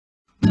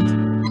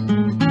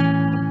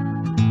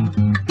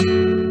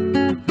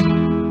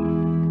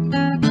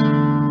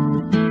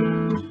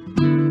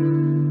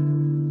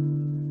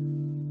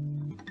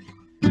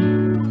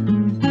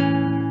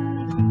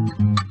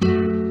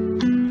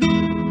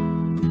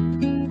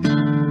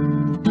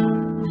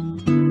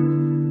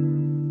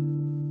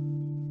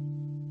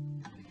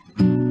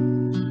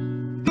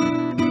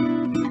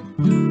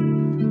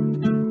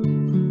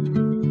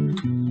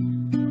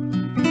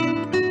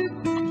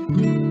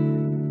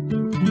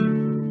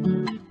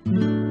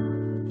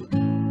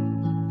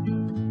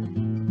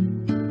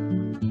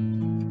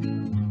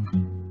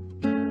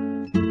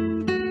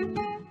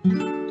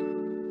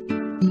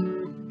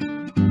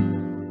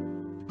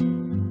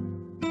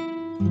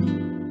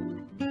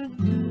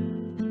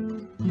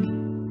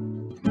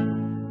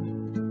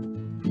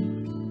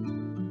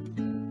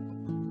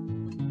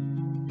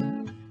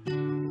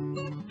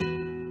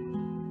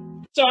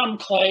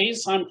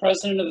Clays. I'm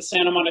president of the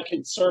Santa Monica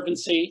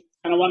Conservancy,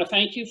 and I want to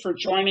thank you for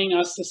joining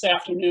us this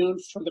afternoon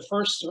for the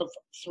first of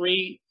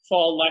 3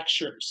 fall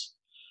lectures.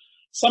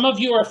 Some of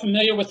you are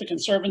familiar with the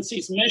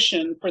Conservancy's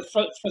mission, but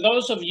for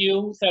those of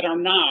you that are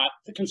not,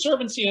 the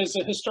Conservancy is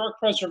a historic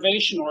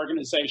preservation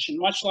organization,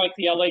 much like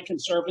the LA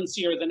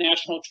Conservancy or the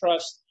National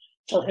Trust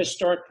for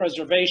Historic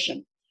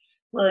Preservation.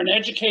 We're an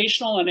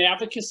educational and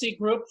advocacy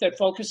group that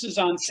focuses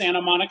on Santa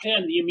Monica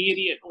and the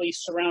immediately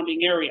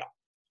surrounding area.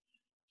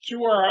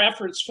 Through our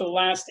efforts for the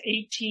last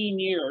 18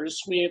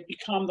 years, we have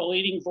become the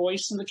leading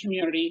voice in the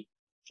community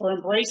for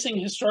embracing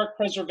historic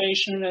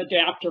preservation and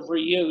adaptive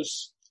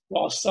reuse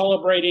while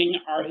celebrating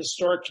our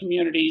historic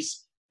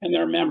communities and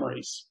their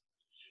memories.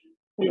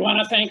 We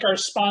want to thank our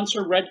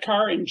sponsor,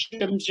 Redcar and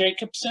Jim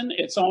Jacobson,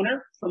 its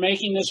owner, for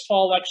making this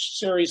fall lecture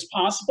series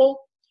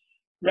possible.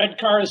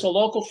 Redcar is a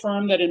local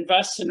firm that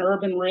invests in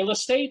urban real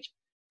estate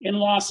in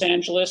Los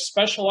Angeles,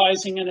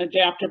 specializing in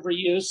adaptive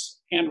reuse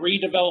and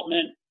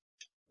redevelopment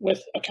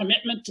with a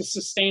commitment to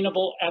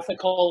sustainable,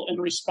 ethical,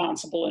 and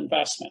responsible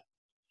investment.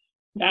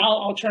 Now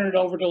I'll turn it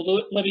over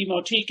to Libby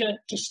Motika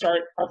to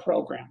start our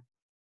program.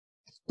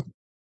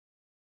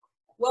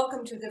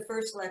 Welcome to the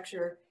first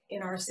lecture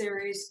in our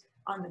series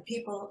on the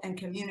people and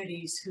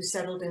communities who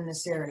settled in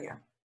this area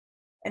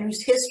and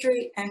whose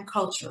history and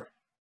culture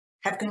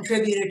have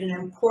contributed an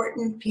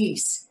important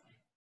piece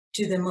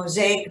to the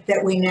mosaic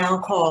that we now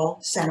call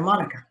Santa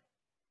Monica.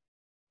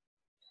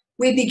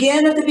 We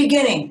begin at the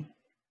beginning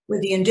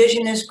with the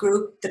indigenous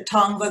group, the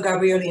Tongva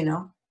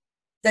Gabrieliño,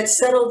 that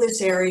settled this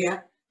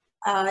area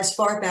as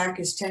far back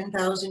as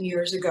 10,000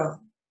 years ago.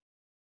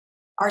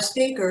 Our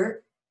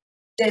speaker,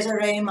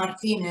 Desireé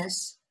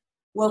Martinez,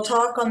 will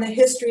talk on the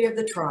history of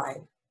the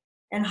tribe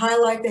and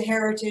highlight the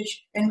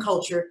heritage and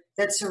culture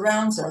that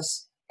surrounds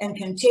us and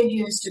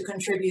continues to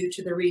contribute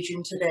to the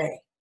region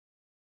today.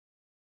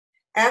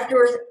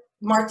 After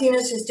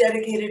Martinez has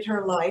dedicated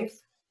her life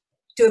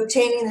to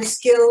obtaining the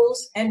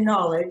skills and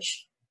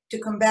knowledge to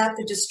combat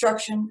the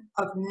destruction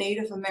of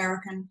Native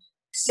American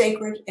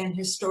sacred and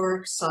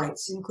historic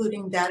sites,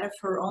 including that of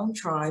her own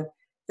tribe,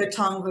 the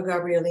Tongva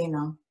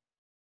Gabrieliño.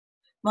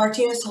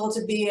 Martinez holds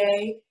a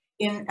BA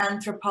in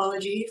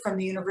anthropology from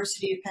the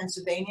University of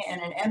Pennsylvania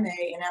and an MA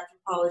in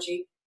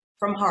anthropology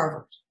from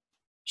Harvard.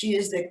 She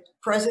is the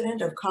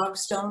president of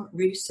Cogstone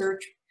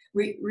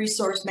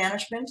Resource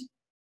Management,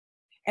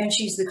 and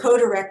she's the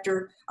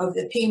co-director of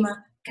the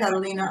Pima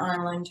Catalina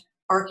Island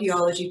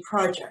Archaeology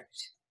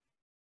Project.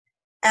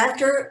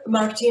 After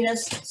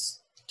Martinez's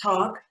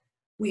talk,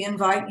 we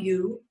invite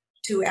you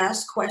to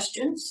ask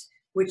questions,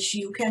 which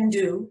you can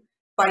do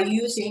by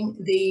using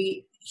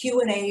the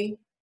Q&A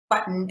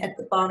button at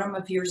the bottom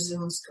of your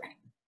Zoom screen.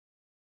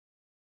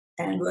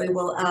 And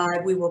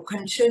we will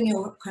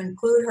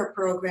conclude her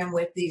program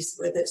with this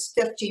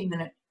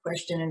 15-minute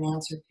question and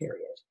answer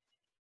period.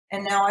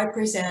 And now I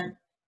present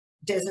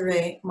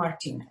Desireé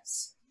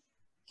Martinez.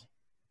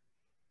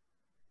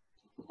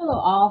 Hello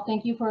all,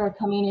 thank you for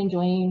coming and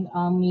joining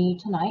me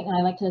tonight. And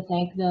I'd like to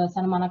thank the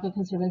Santa Monica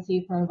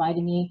Conservancy for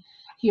inviting me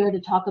here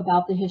to talk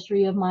about the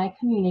history of my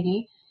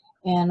community.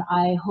 And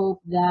I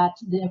hope that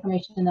the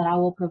information that I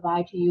will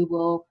provide to you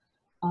will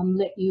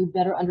let you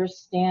better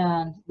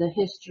understand the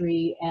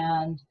history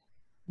and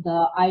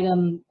the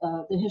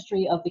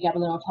history of the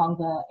Gabrieliño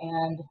Tongva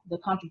and the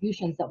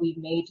contributions that we've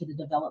made to the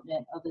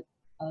development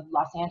of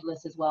Los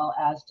Angeles as well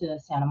as to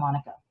Santa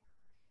Monica.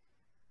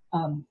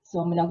 So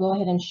I'm going to go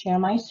ahead and share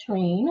my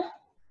screen.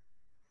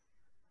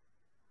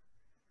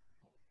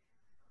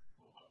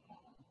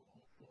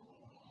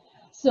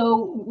 So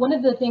one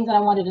of the things that I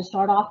wanted to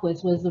start off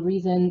with was the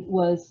reason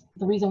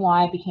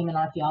why I became an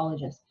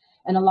archaeologist.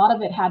 And a lot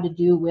of it had to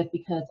do with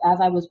because as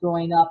I was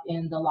growing up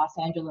in the Los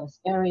Angeles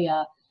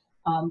area,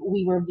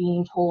 we were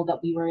being told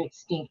that we were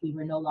extinct, we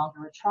were no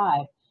longer a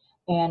tribe.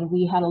 And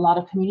we had a lot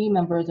of community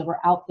members that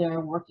were out there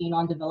working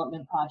on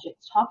development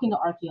projects, talking to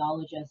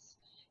archaeologists,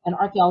 and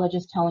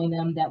archaeologists telling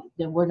them that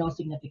there were no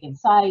significant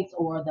sites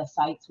or the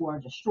sites were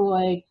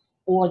destroyed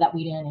or that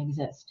we didn't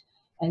exist.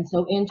 And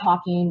so in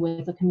talking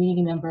with a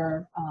community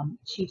member,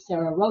 Chief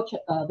Vera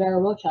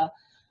Rocha,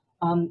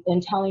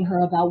 and telling her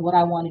about what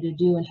I wanted to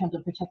do in terms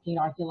of protecting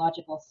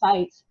archaeological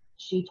sites,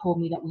 she told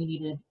me that we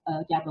needed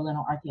a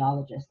Gabrieliño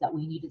archaeologist, that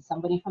we needed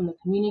somebody from the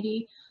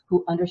community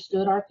who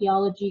understood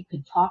archaeology,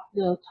 could talk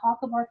the talk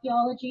of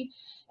archaeology.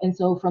 And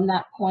so from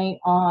that point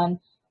on,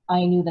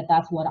 I knew that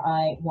that's what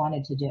I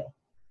wanted to do.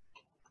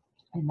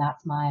 And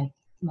that's my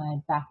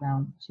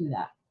background to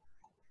that.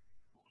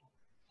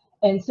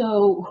 And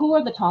so who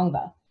are the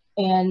Tongva?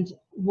 And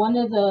one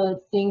of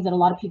the things that a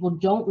lot of people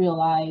don't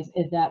realize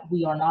is that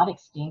we are not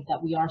extinct,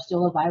 that we are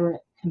still a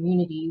vibrant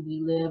community.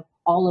 We live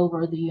all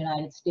over the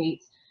United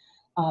States,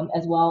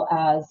 as well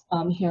as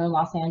here in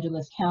Los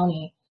Angeles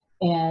County.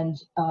 And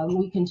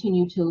we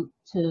continue to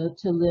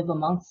live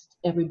amongst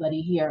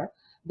everybody here.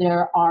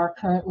 There are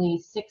currently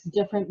 6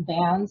 different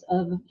bands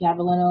of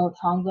Gabrieliño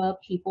Tongva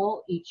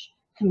people. Each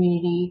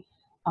community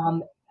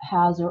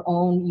has their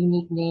own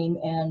unique name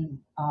and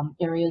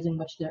areas in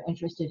which they're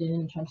interested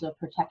in terms of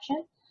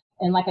protection.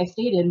 And like I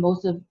stated,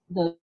 most of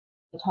the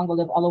Tongva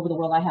live all over the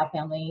world. I have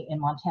family in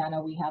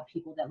Montana. We have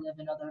people that live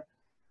in other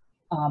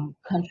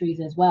countries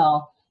as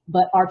well.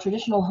 But our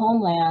traditional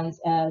homelands,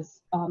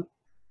 as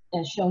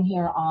shown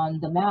here on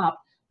the map,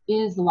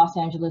 is the Los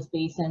Angeles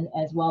Basin,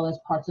 as well as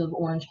parts of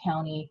Orange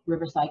County,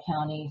 Riverside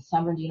County,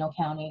 San Bernardino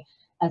County,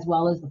 as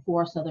well as the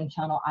 4 Southern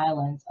Channel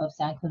Islands of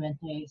San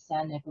Clemente,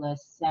 San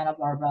Nicolas, Santa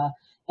Barbara,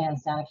 and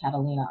Santa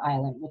Catalina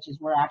Island, which is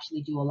where I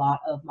actually do a lot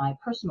of my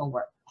personal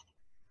work.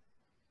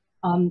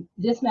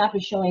 This map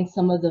is showing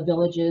some of the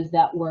villages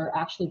that were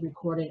actually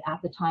recorded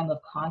at the time of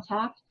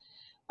contact.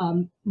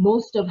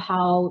 Most of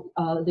how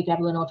the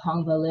Gabrieliño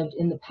Tongva lived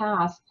in the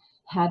past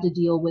had to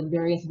deal with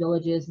various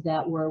villages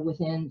that were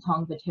within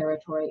Tongva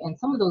territory, and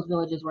some of those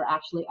villages were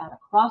actually at a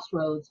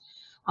crossroads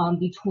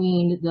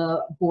between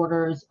the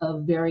borders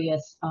of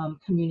various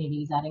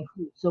communities that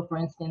include, so for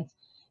instance,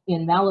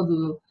 in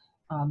Malibu,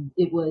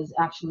 it was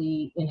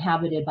actually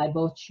inhabited by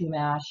both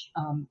Chumash,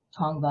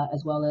 Tongva,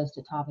 as well as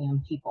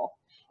Tataviam people.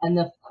 And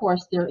of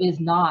course, there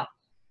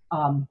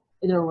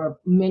were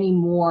many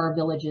more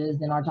villages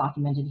than are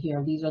documented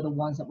here. These are the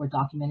ones that were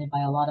documented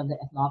by a lot of the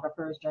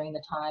ethnographers during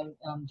the time,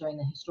 during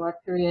the historic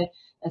period,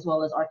 as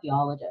well as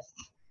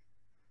archaeologists.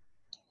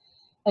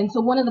 And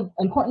so one of the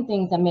important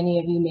things that many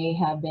of you may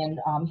have been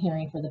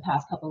hearing for the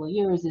past couple of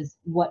years is,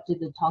 what did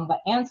the Tongva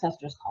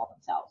ancestors call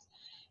themselves?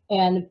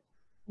 And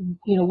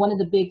you know, one of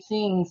the big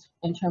things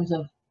in terms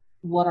of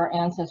what our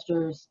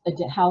ancestors,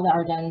 how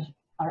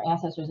our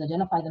ancestors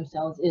identify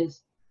themselves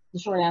is, the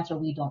short answer,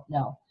 we don't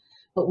know.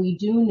 But we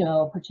do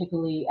know,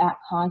 particularly at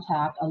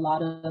contact, a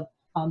lot of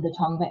the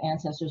Tongva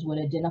ancestors would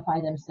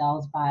identify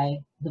themselves by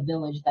the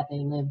village that they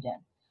lived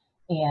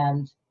in.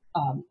 And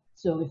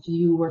so if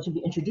you were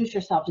to introduce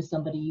yourself to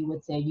somebody, you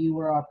would say you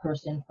were a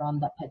person from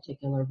that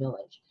particular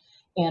village.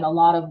 And a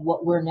lot of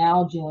what we're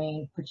now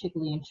doing,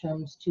 particularly in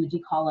terms to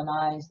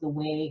decolonize the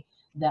way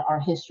that our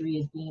history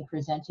is being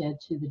presented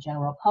to the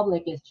general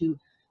public, is to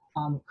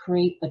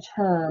create a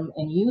term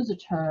and use a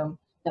term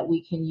that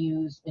we can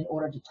use in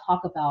order to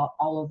talk about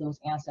all of those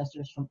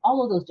ancestors from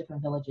all of those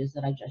different villages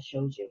that I just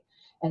showed you.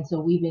 And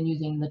so we've been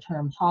using the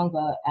term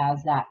Tongva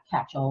as that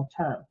catch-all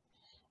term.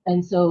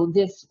 And so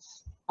this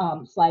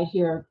slide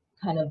here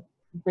kind of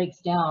breaks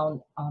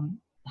down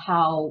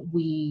how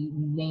we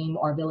name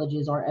our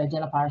villages or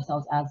identify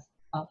ourselves as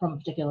from a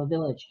particular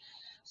village.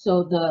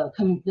 So the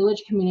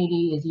village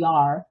community is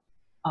Yar,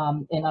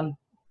 and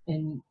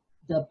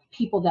the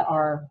people that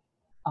are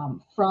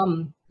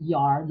from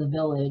Yar, the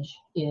village,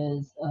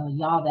 is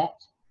Yavet,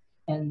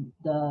 and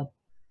the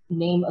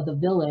name of the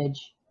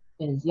village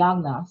is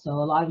Yagna. So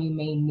a lot of you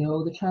may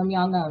know the term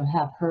Yagna and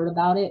have heard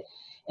about it,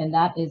 and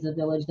that is a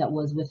village that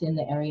was within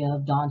the area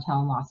of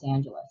downtown Los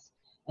Angeles.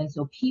 And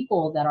so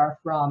people that are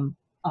from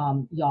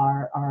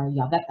Yar are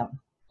Yavetam.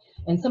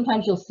 And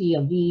sometimes you'll see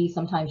a V,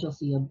 sometimes you'll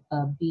see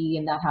a B,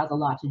 and that has a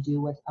lot to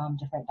do with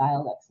different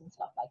dialects and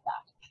stuff like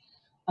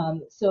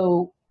that.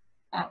 So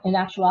in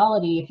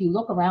actuality, if you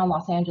look around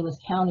Los Angeles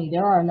County,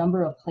 there are a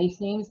number of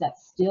place names that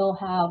still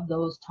have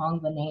those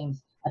Tongva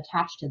names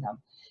attached to them.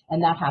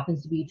 And that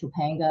happens to be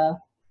Topanga,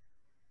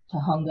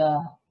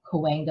 Tahunga,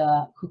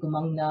 Cahuenga,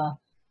 Cucamonga,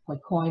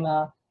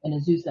 Poicoima, and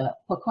Azusa.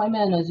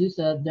 Poicoima and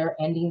Azusa, their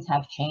endings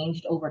have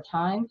changed over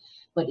time,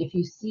 but if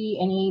you see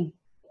any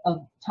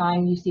of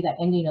time you see that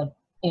ending of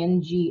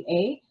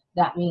NGA,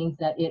 that means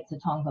that it's a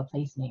Tongva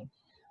place name.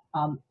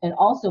 And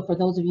also, for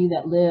those of you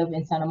that live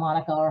in Santa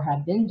Monica or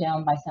have been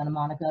down by Santa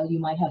Monica, you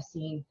might have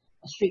seen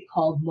a street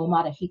called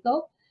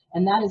Momatahiko,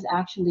 and that is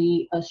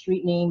actually a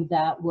street name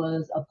that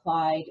was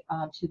applied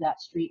to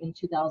that street in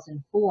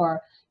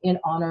 2004 in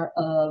honor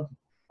of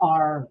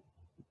our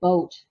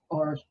boat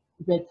or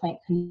red plank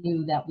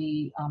canoe that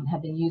we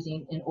have been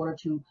using in order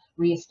to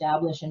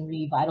reestablish and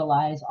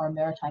revitalize our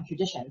maritime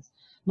traditions.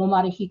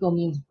 Momatahiko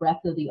means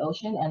breath of the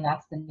ocean, and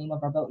that's the name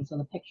of our boat. And so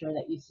the picture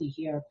that you see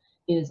here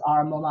is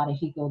our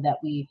Momatahiko that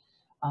we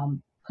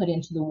put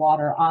into the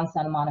water on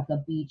Santa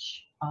Monica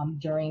Beach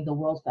during the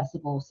World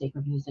Festival of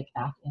Sacred Music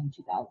back in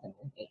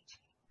 2008.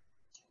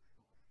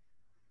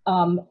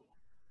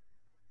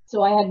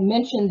 So I had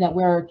mentioned that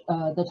we're,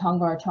 the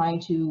Tongva are trying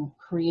to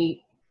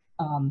create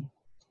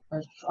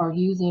or are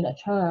using a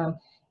term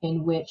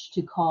in which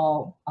to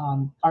call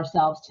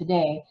ourselves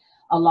today.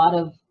 A lot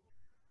of,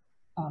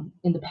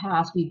 in the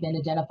past, we've been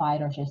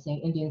identified, or should I say,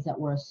 Indians that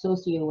were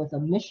associated with a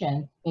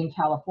mission in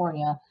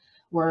California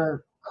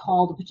were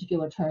called a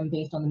particular term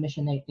based on the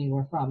mission they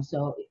were from.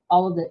 So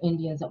all of the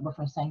Indians that were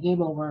from San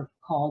Gabriel were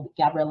called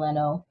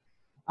Gabrieliño,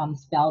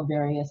 spelled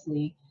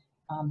variously.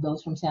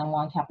 Those from San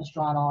Juan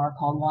Capistrano are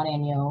called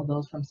Juaneño.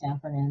 Those from San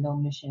Fernando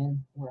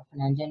Mission were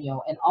Fernandeño.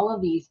 And all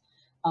of these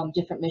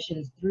different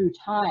missions through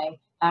time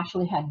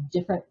actually had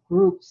different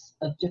groups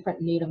of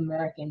different Native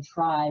American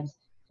tribes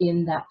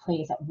in that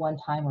place at one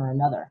time or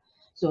another.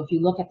 So if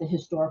you look at the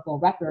historical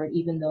record,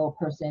 even though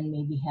a person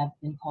maybe have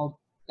been called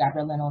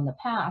Gabrieliño in the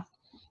past,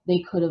 they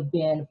could have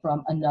been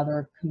from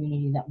another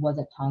community that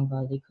wasn't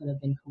Tongva. They could have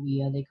been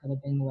Cahuilla, they could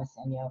have been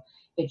Luiseño.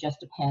 It just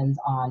depends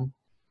on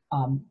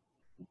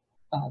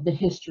the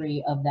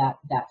history of that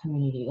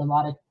community. A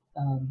lot of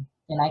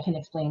And I can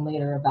explain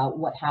later about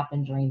what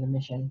happened during the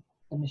mission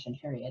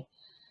period.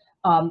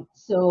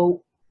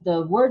 So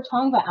the word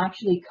Tongva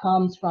actually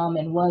comes from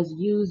and was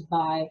used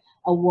by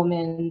a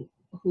woman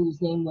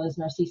whose name was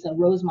Narcissa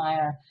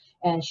Rosemeyer,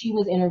 and she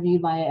was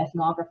interviewed by an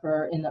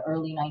ethnographer in the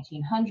early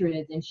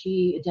 1900s, and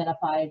she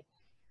identified,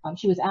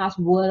 she was asked,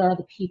 what are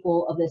the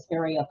people of this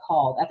area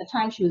called? At the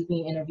time she was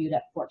being interviewed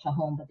at Fort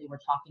Tejon, but they were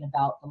talking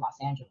about the Los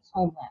Angeles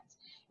homelands,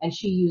 and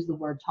she used the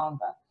word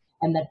Tongva.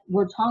 And that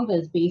word Tongva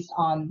is based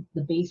on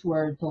the base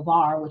word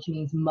Tovar, which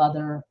means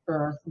mother,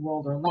 earth,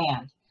 world, or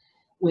land,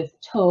 with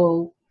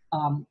To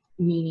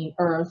meaning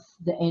earth,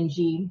 the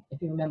NG,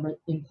 if you remember,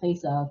 in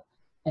place of,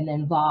 and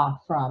then Va,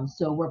 from.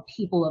 So we're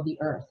people of the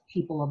earth,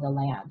 people of the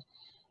land.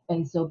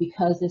 And so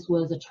because this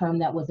was a term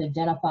that was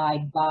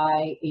identified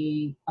by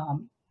an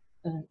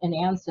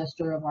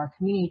ancestor of our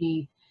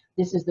community,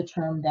 this is the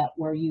term that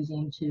we're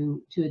using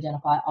to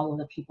identify all of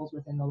the peoples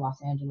within the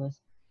Los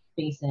Angeles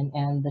Basin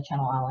and the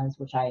Channel Islands,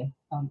 which I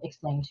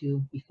explained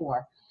to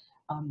before.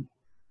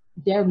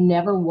 There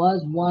never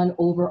was one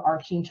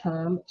overarching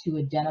term to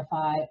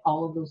identify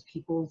all of those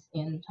peoples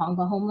in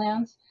Tongva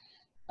homelands.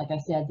 Like I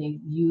said, they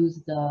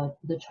use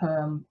the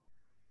term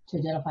to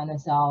identify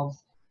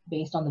themselves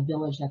based on the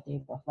village that they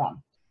were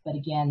from. But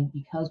again,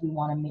 because we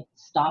want to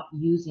stop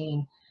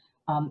using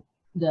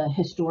the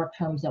historic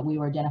terms that we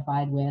were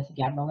identified with,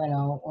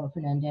 Gabrieliño or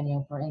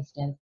Fernandino, for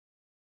instance,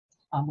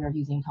 we're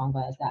using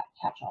Tongva as that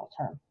catch-all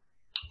term.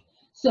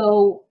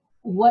 So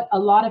what a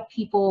lot of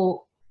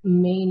people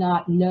may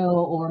not know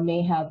or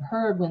may have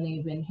heard when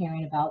they've been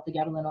hearing about the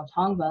Gabrieliño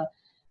Tongva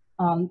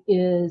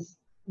is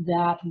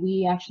that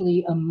we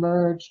actually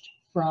emerged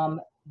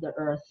from the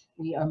earth.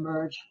 We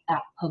emerged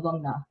at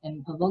Pavungna,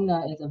 and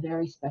Pavungna is a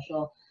very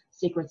special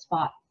sacred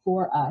spot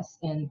for us,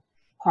 and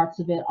parts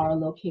of it are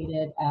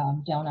located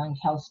down on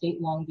Cal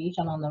State Long Beach,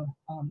 and on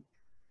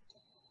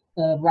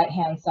the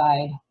right-hand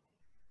side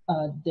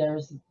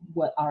there's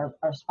what our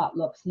spot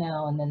looks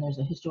now, and then there's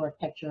a historic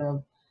picture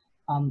of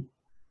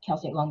Cal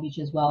State Long Beach,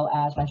 as well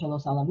as Rancho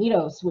Los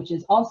Alamitos, which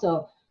is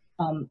also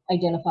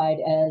identified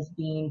as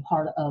being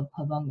part of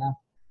Pavungna.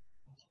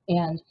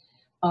 And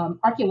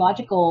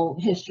archaeological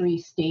history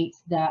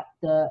states that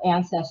the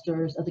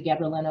ancestors of the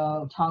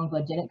Gabrieliño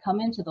Tongva didn't come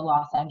into the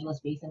Los Angeles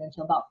Basin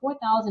until about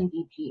 4000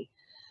 BP.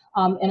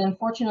 And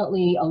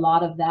unfortunately, a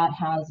lot of that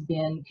has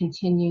been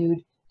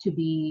continued to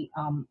be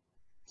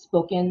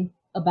spoken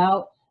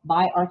about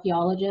by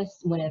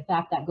archaeologists, when in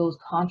fact that goes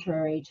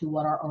contrary to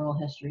what our oral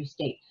history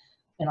state.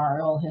 In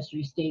our oral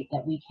history state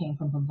that we came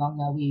from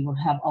Pavungna, we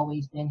have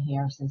always been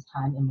here since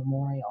time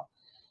immemorial.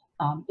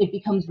 It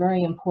becomes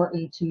very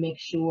important to make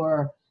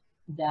sure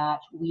that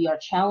we are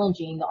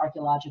challenging the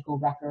archaeological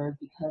record,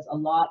 because a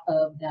lot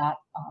of that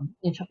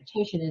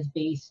interpretation is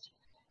based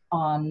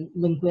on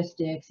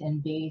linguistics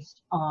and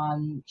based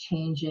on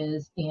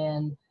changes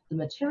in the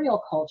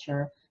material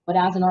culture. But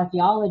as an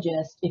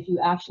archaeologist, if you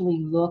actually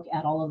look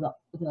at all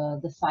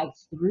of the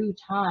sites through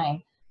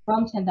time,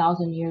 from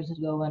 10,000 years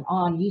ago and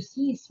on, you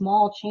see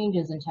small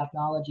changes in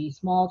technology,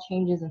 small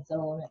changes in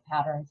settlement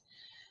patterns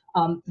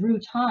through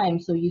time.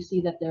 So you see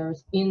that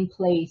there's in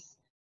place,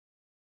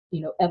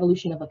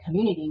 evolution of a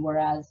community.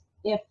 Whereas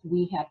if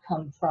we had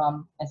come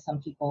from, as some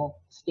people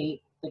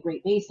state, the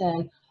Great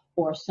Basin,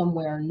 or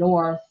somewhere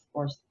north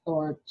or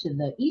to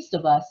the east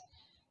of us,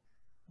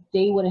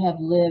 they would have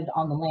lived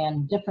on the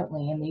land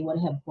differently, and they would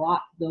have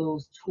brought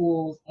those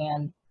tools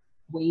and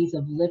ways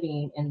of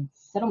living and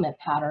settlement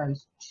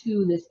patterns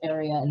to this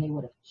area, and they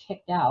would have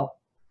kicked out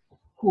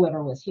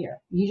whoever was here.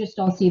 You just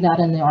don't see that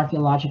in the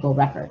archaeological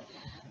record.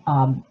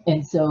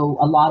 And so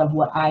a lot of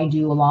what I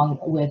do, along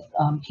with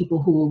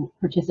people who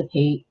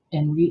participate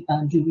and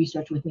do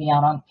research with me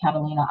out on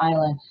Catalina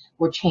Island,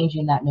 we're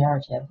changing that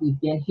narrative. We've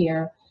been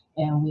here,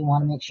 and we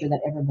want to make sure that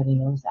everybody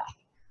knows that.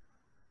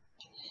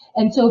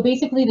 And so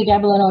basically the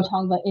Gabrieliño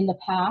Tongva in the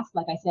past,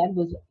 like I said,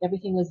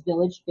 everything was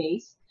village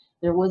based.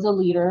 There was a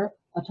leader,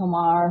 a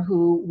Tomar,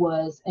 who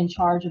was in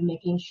charge of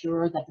making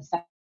sure that the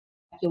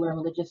secular and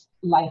religious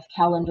life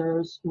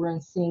calendars were in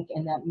sync,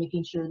 and that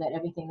making sure that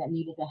everything that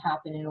needed to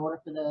happen in order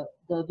for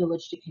the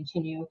village to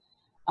continue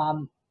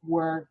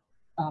were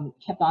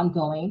kept on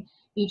going.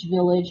 Each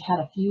village had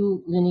a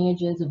few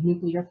lineages of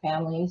nuclear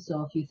families.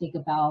 So if you think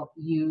about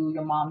you,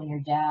 your mom and your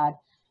dad,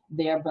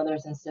 their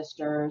brothers and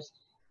sisters,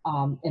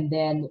 and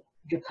then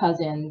your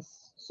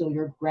cousins, so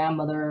your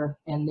grandmother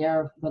and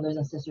their brothers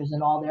and sisters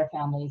and all their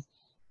families,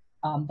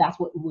 that's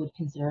what we would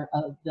consider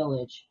a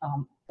village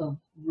of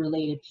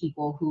related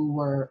people who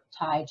were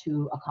tied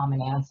to a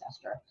common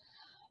ancestor.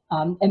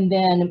 And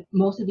then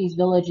most of these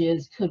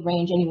villages could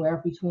range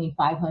anywhere between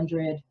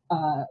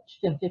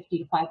 550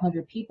 to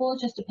 500 people,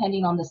 just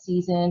depending on the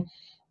season,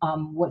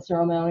 what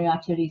ceremonial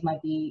activities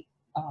might be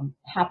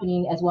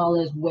happening, as well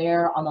as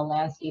where on the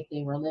landscape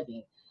they were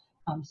living.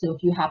 So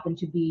if you happen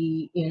to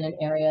be in an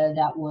area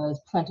that was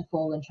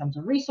plentiful in terms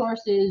of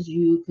resources,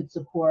 you could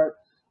support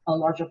a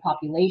larger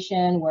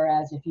population,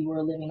 whereas if you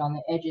were living on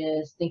the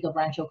edges, think of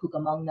Rancho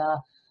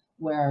Cucamonga,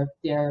 where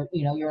you're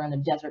in a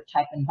desert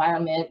type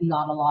environment,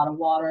 not a lot of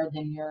water,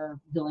 then your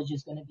village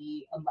is going to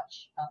be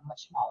much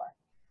smaller.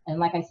 And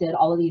like I said,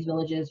 all of these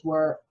villages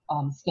were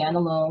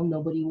standalone.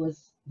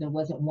 There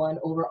wasn't one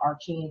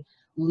overarching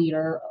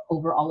leader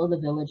over all of the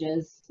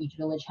villages. Each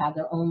village had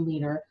their own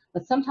leader,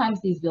 but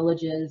sometimes these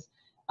villages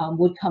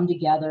would come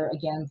together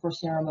again for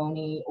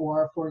ceremony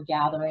or for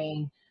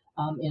gathering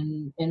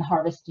in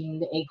harvesting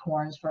the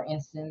acorns, for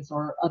instance,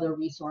 or other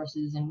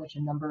resources in which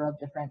a number of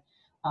different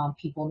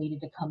people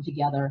needed to come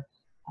together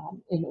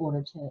in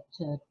order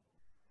to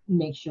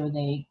make sure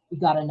they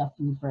got enough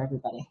food for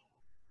everybody.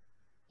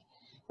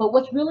 But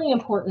what's really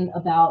important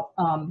about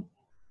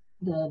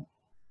the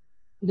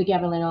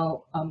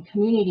Gabrieliño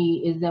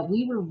community is that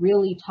we were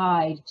really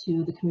tied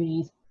to the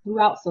communities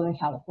throughout Southern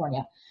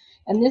California.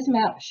 And this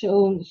map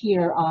shown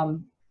here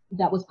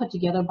that was put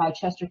together by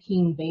Chester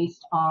King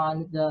based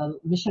on the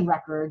mission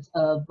records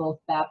of both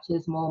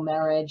baptismal,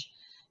 marriage,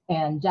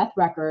 and death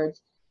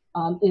records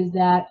is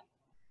that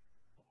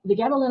the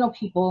Gabrieliño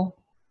people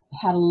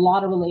had a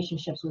lot of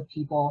relationships with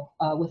people,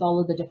 with all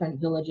of the different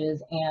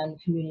villages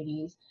and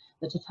communities,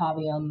 the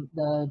Tataviam,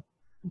 the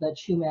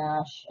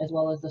Chumash, as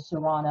well as the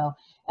Serrano.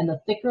 And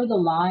the thicker the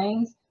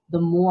lines,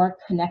 the more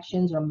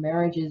connections or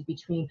marriages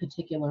between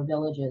particular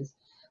villages.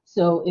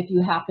 So if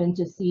you happen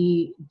to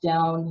see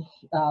down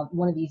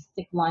one of these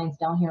thick lines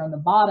down here on the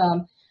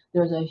bottom,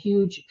 there's a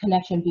huge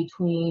connection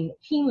between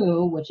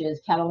Pimu, which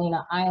is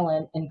Catalina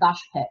Island, and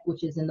Gashpet,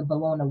 which is in the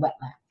Bologna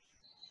wetland.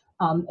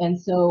 And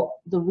so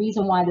the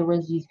reason why there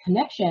was these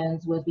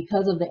connections was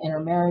because of the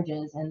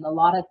intermarriages, and a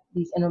lot of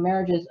these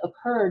intermarriages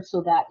occurred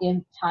so that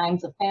in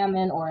times of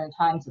famine or in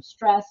times of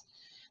stress,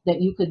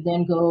 that you could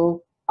then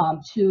go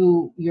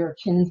to your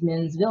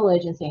kinsman's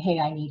village and say, hey,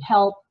 I need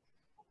help.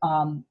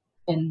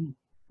 And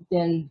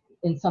then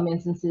in some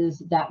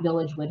instances, that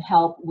village would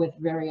help with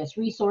various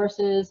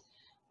resources.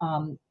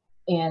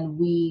 And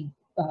we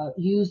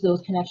use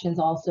those connections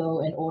also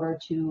in order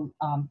to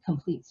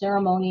complete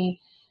ceremony.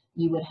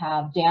 You would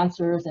have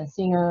dancers and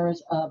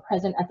singers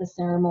present at the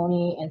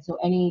ceremony. And so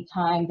any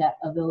time that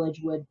a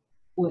village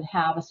would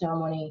have a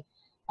ceremony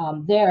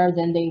there,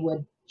 then they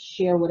would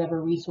share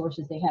whatever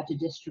resources they had to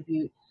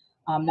distribute,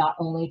 not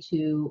only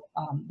to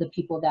the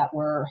people that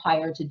were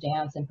hired to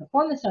dance and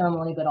perform the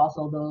ceremony, but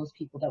also those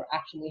people that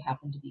actually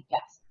happened to be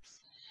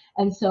guests.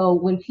 And so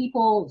when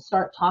people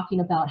start talking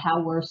about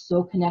how we're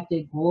so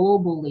connected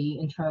globally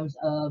in terms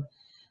of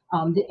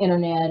the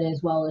internet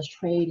as well as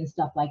trade and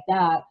stuff like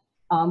that,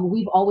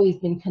 we've always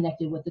been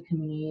connected with the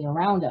community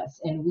around us.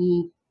 And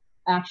we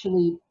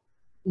actually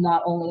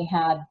not only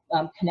had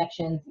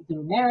connections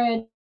through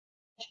marriage,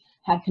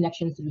 had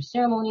connections through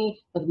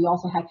ceremony, but we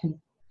also had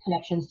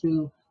connections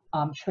through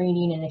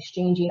trading and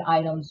exchanging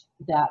items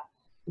that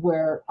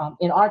were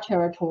in our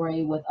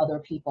territory with other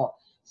people.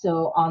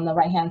 So on the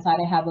right-hand side,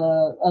 I have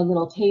a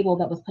little table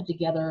that was put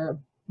together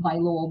by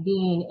Lowell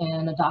Bean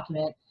in a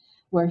document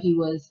where he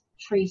was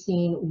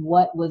tracing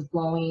what was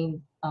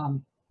going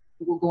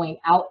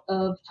out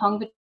of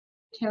Tongva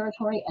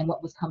territory and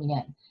what was coming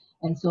in.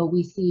 And so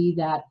we see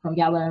that from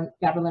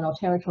Gabrieliño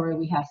territory,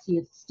 we have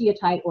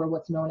steatite, or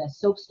what's known as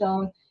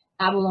soapstone,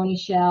 abalone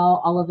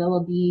shell,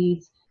 olivella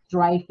beads,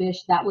 dry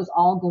fish. That was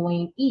all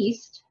going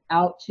east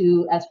out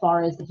to as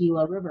far as the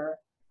Gila River,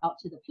 out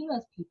to the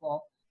Pimas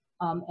people.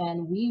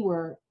 And we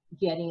were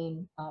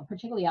getting,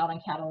 particularly out in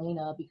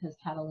Catalina, because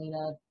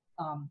Catalina,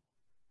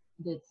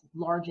 its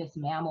largest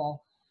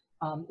mammal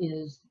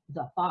is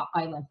the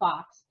island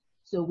fox.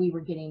 So we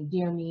were getting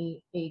deer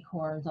meat,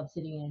 acorns,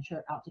 obsidian, and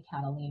chert out to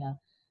Catalina.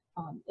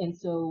 And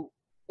so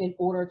in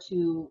order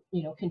to,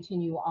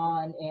 continue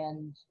on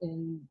and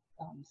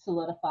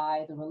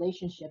solidify the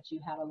relationships, you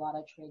had a lot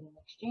of trade and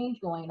exchange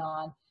going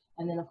on.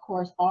 And then, of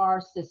course,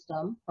 our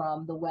system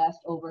from the west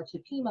over to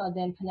Pima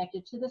then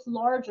connected to this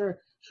larger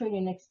trade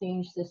and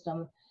exchange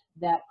system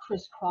that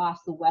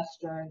crisscrossed the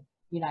western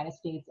United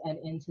States and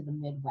into the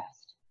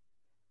Midwest.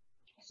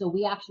 So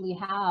we actually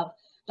have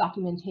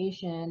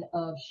documentation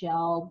of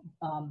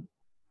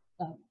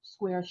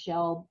square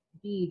shell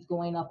beads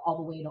going up all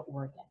the way to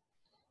Oregon,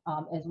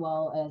 as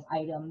well as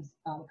items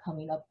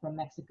coming up from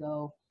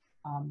Mexico.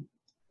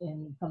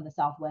 From the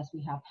Southwest,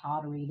 we have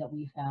pottery that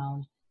we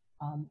found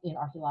in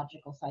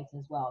archaeological sites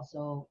as well.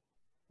 So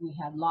we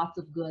had lots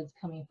of goods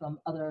coming from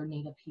other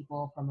Native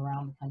people from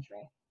around the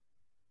country.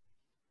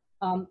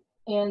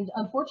 And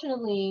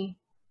unfortunately,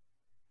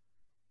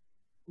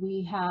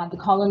 we had the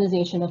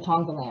colonization of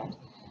Tongva land.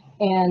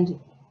 And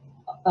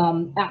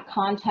at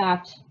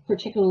contact,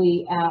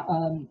 particularly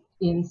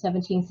in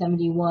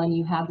 1771,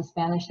 you had the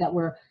Spanish that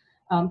were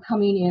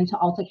coming into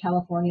Alta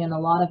California, and a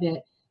lot of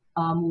it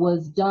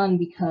was done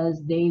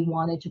because they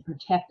wanted to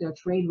protect their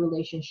trade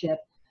relationship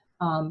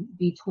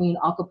between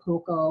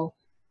Acapulco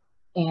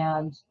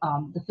and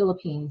the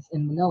Philippines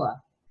in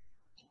Manila.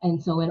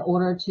 And so in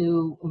order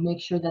to make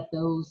sure that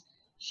those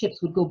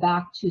ships would go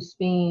back to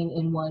Spain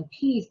in one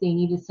piece, they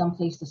needed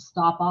someplace to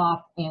stop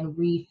off and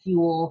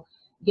refuel,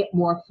 get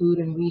more food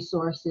and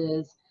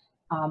resources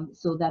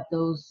so that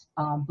those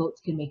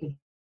boats can make a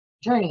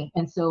journey.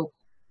 And so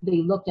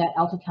they looked at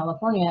Alta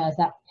California as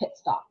that pit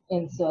stop.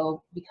 And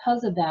so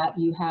because of that,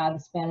 you had the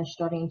Spanish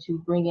starting to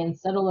bring in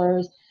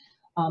settlers,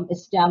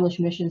 establish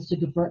missions to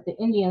convert the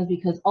Indians,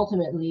 because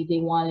ultimately they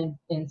wanted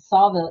and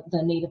saw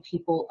the native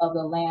people of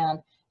the land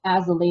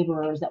as the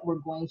laborers that were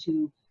going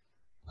to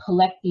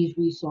collect these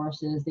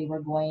resources. They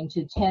were going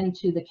to tend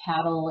to the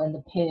cattle and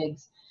the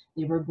pigs.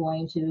 They were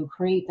going to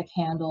create the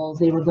candles.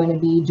 They were going to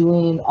be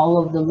doing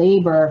all of the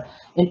labor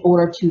in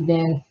order to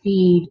then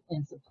feed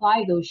and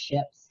supply those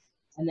ships.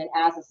 And then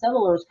as the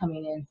settlers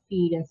coming in,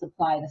 feed and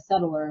supply the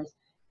settlers,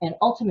 and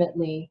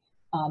ultimately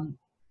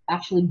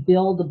actually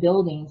build the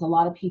buildings. A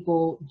lot of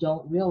people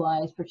don't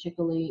realize,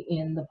 particularly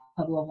in the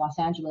Pueblo of Los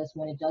Angeles,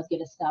 when it does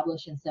get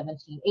established in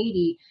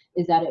 1780,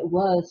 is that it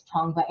was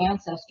Tongva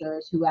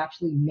ancestors who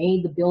actually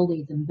made the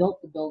buildings and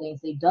built the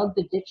buildings. They dug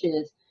the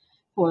ditches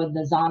for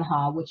the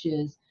Zanja, which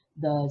is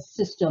the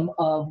system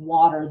of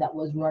water that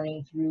was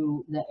running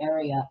through the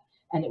area.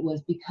 And it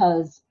was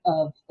because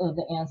of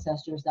the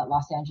ancestors that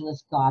Los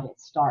Angeles got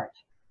its start.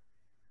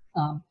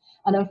 And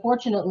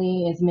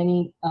unfortunately, as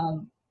many,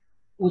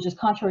 which is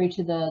contrary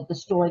to the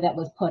story that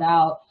was put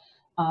out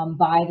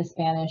by the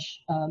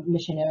Spanish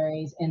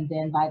missionaries and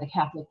then by the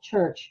Catholic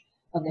Church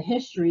of the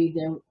history,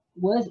 there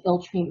was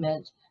ill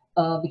treatment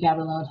of the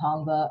Gabrieliño and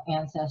Tongva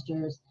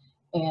ancestors,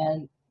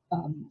 and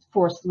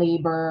forced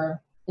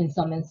labor, in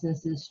some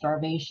instances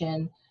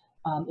starvation,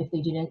 if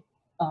they didn't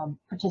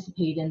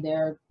participate in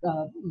their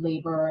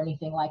labor or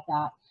anything like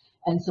that.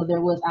 And so there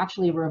was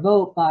actually a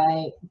revolt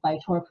by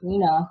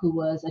Torquemina, who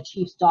was a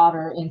chief's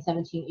daughter in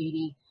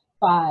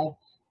 1785,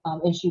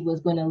 and she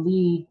was going to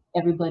lead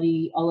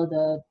everybody, all of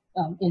the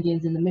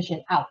Indians in the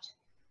mission, out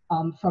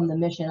from the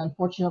mission.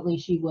 Unfortunately,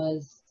 she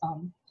was,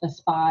 a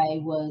spy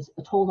was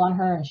told on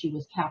her, and she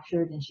was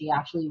captured, and she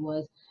actually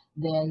was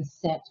then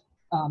sent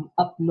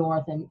up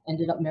north and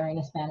ended up marrying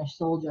a Spanish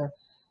soldier.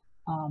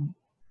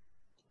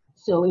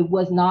 So it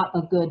was not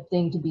a good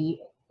thing to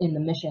be in the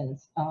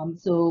missions.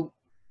 So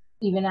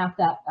even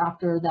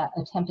after that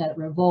attempt at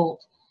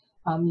revolt,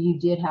 you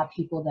did have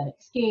people that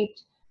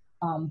escaped,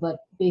 but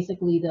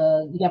basically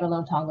the Gabrieliño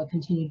and Tongva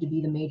continued to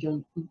be the major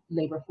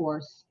labor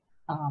force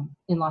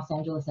in Los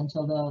Angeles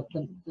until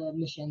the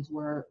missions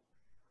were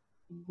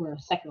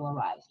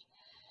secularized.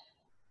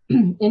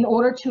 In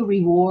order to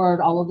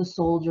reward all of the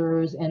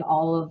soldiers and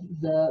all of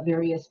the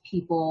various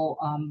people,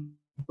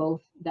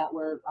 both that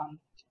were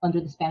under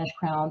the Spanish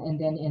crown, and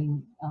then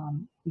in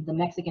the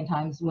Mexican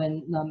times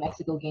when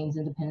Mexico gains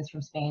independence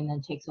from Spain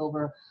and takes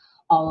over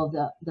all of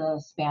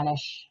the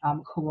Spanish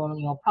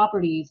colonial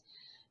properties,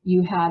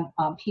 you had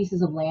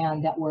pieces of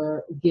land that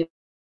were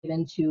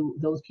given to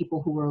those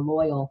people who were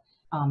loyal.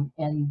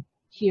 And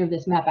here,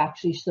 this map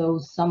actually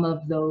shows some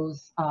of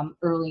those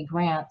early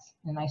grants,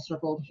 and I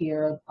circled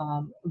here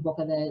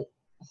Boca de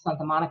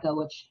Santa Monica,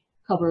 which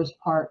covers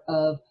part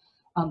of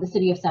the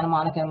city of Santa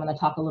Monica. I'm going to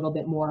talk a little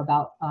bit more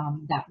about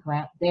that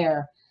grant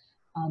there.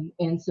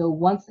 And so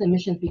once the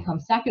missions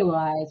become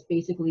secularized,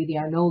 basically they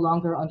are no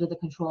longer under the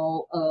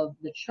control of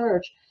the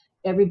church.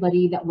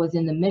 Everybody that was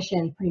in the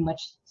mission pretty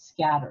much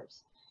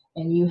scatters.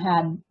 And you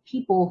had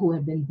people who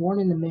had been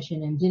born in the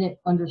mission and didn't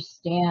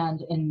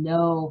understand and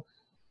know,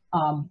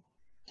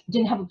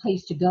 didn't have a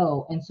place to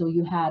go. And so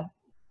you had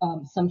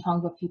some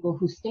Tongva people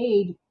who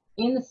stayed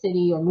in the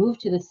city or moved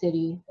to the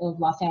city of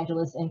Los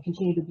Angeles and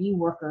continue to be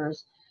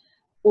workers,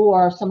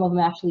 or some of them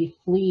actually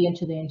flee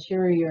into the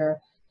interior.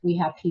 We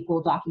have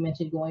people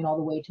documented going all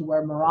the way to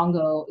where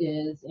Morongo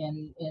is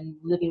and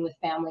living with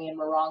family in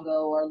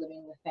Morongo, or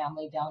living with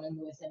family down in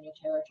Luiseno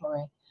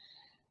territory.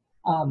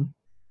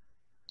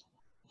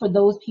 For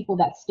those people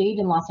that stayed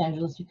in Los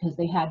Angeles because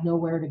they had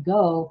nowhere to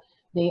go,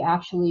 they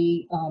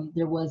actually,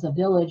 there was a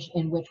village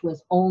in which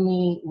was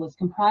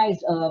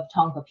comprised of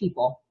Tongva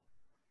people.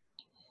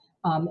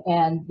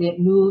 And it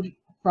moved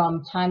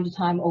from time to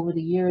time over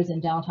the years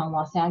in downtown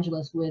Los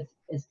Angeles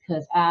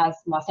because as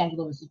Los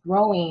Angeles was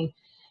growing,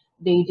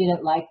 they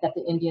didn't like that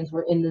the Indians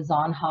were in the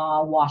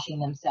Zanja washing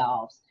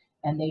themselves,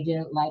 and they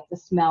didn't like the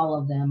smell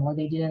of them, or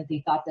they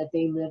thought that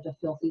they lived a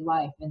filthy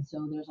life. And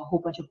so there's a whole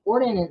bunch of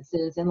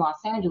ordinances in Los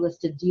Angeles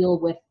to deal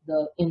with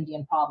the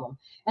Indian problem.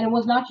 And it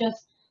was not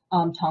just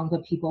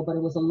Tongva people, but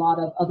it was a lot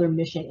of other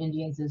mission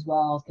Indians as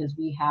well, because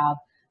we have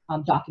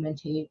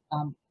documentation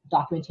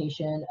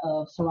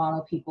of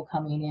Serrano people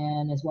coming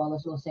in, as well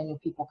as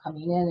Luiseno people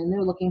coming in, and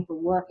they're looking for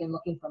work and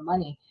looking for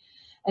money.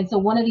 And so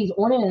one of these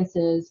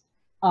ordinances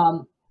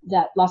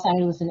that Los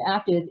Angeles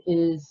enacted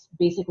is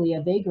basically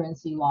a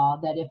vagrancy law,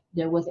 that if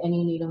there was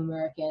any Native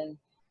American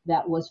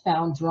that was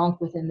found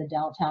drunk within the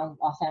downtown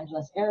Los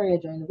Angeles area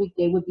during the week,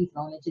 they would be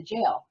thrown into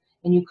jail.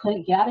 And you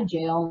couldn't get out of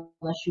jail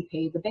unless you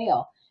paid the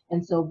bail.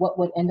 And so what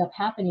would end up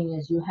happening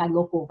is you had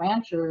local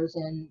ranchers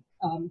and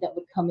that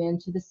would come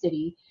into the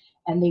city,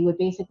 and they would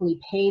basically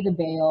pay the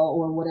bail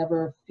or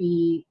whatever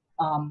fee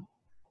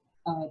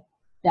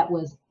that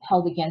was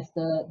held against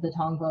the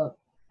Tongva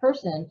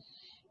person,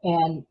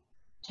 and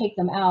take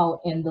them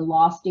out. And the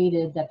law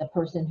stated that the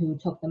person who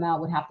took them out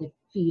would have to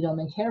feed them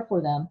and care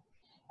for them.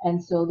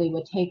 And so they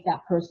would take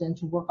that person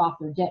to work off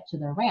their debt to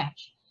their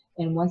ranch.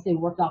 And once they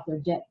worked off their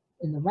debt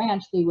in the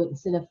ranch, they would,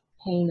 instead of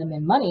paying them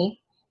in money,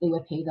 they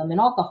would pay them in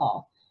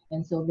alcohol.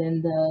 And so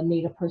then the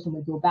native person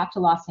would go back to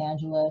Los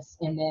Angeles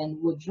and then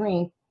would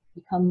drink,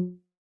 become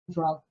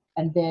drunk,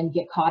 and then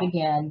get caught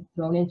again,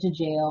 thrown into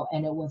jail.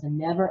 And it was a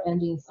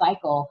never-ending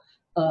cycle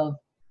of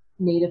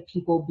native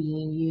people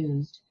being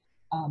used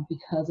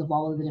because of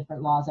all of the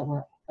different laws that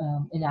were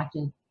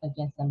enacted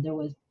against them. There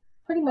was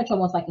pretty much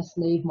almost like a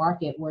slave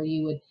market where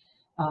you would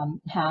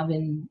have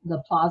in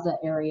the plaza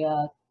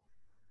area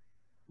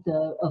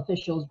the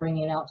officials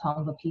bringing out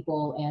Tongva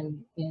people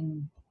and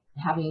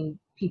having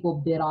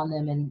people bid on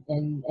them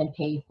and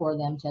pay for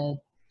them to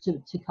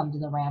come to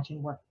the ranch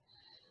and work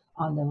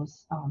on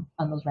those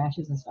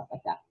ranches and stuff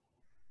like that.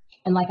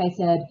 And like I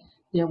said,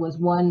 there was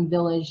one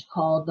village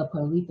called the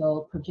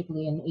Pueblito,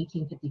 particularly in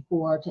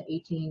 1854 to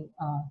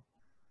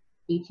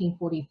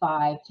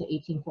 1845 to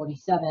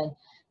 1847,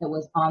 that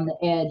was on the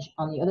edge,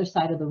 on the other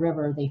side of the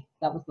river.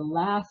 That was the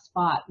last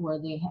spot where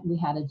we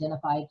had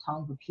identified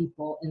Tongva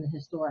people in the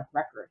historic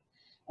record.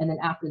 And then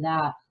after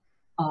that,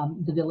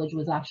 the village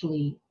was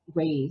actually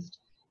razed.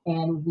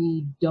 And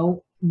we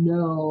don't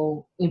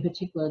know, in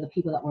particular, the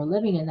people that were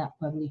living in that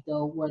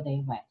Pueblito, where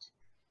they went.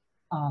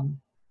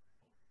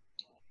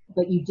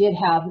 But you did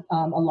have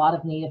a lot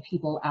of native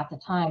people at the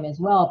time as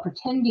well,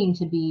 pretending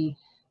to be,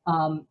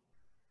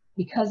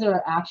 because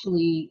they're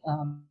actually,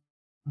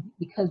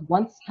 because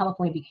once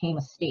California became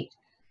a state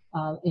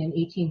in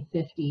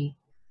 1850,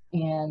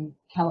 and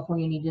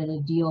California needed to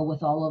deal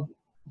with all of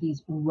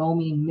these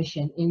roaming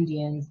mission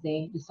Indians,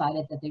 they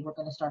decided that they were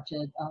going to start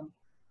to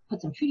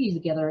put some treaties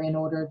together in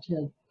order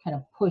to kind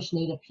of push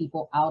native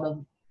people out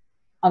of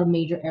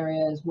major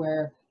areas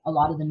where a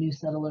lot of the new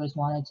settlers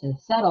wanted to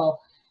settle,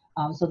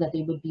 so that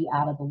they would be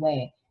out of the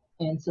way.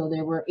 And so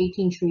there were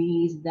 18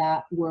 treaties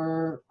that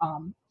were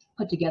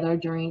put together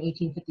during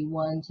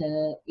 1851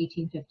 to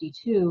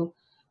 1852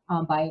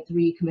 by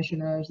 3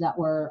 commissioners that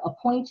were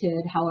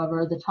appointed.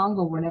 However, the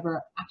Tongva were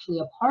never actually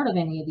a part of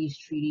any of these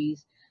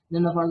treaties.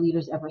 None of our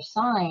leaders ever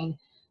signed.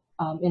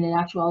 And in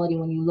actuality,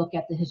 when you look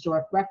at the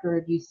historic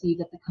record, you see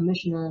that the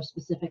commissioners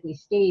specifically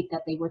state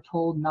that they were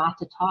told not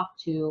to talk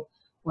to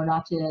or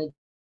not to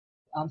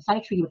sign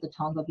a treaty with the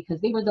Tongva because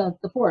they were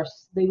the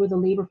force, they were the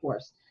labor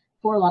force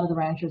for a lot of the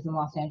ranchers in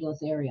Los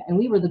Angeles area. And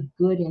we were the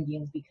good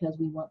Indians because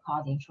we weren't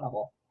causing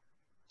trouble.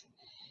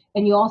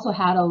 And you also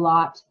had a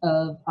lot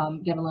of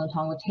Gabrieliño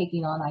Tongva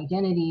taking on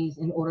identities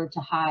in order to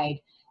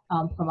hide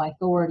from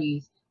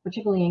authorities.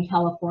 Particularly in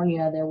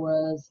California, there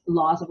was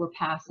laws that were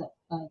passed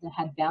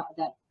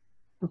that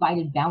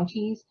provided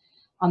bounties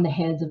on the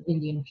heads of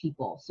Indian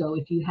people. So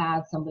if you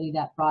had somebody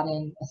that brought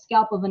in a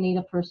scalp of a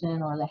native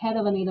person or the head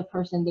of a native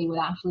person, they would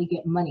actually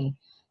get money.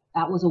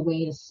 That was a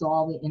way to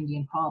solve the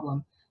Indian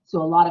problem.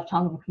 So a lot of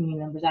Tongva community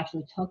members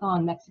actually took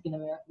on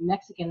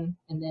Mexican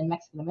and then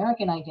Mexican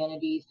American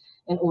identities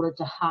in order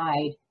to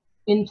hide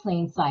in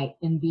plain sight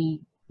and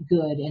be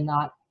good and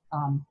not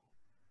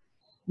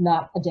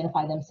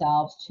identify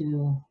themselves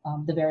to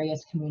the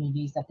various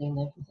communities that they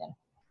lived within.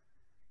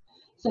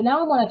 So now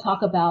I want to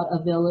talk about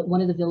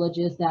one of the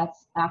villages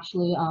that's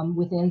actually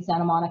within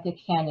Santa Monica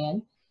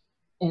Canyon,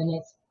 and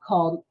it's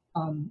called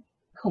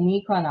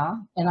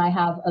Comigrana. And I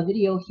have a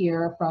video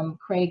here from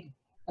Craig,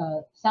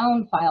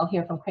 sound file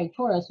here from Craig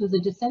Torres, who's a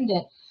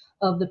descendant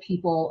of the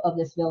people of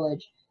this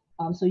village.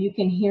 So you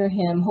can hear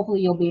him,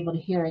 hopefully you'll be able to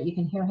hear it, you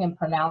can hear him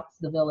pronounce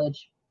the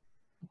village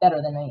better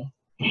than me.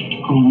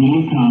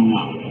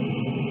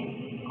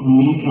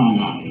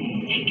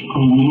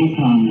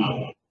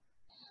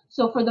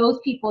 So for those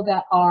people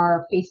that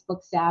are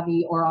Facebook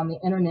savvy or on the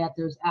internet,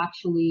 there's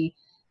actually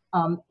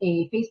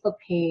a Facebook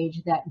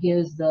page that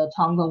gives the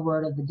Tongva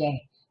word of the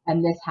day.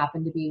 And this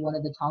happened to be one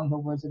of the Tongva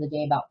words of the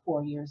day about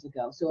 4 years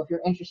ago. So if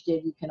you're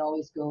interested, you can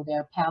always go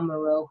there. Pam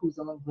Moreau, who's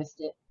a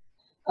linguist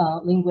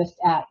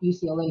at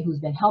UCLA, who's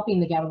been helping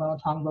the Gabrieliño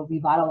Tongva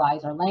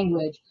revitalize our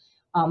language,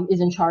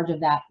 is in charge of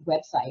that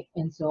website.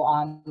 And so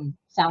on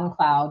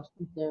SoundCloud,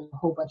 there's a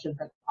whole bunch of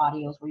different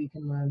audios where you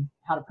can learn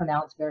how to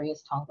pronounce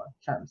various Tongva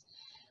terms.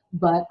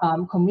 But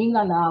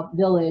Comigrana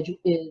village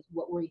is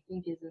what we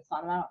think is in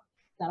Santa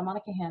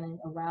Monica Canyon,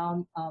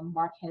 around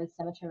Marquez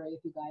Cemetery,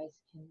 if you guys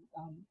can,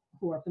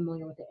 who are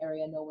familiar with the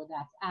area, know where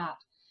that's at.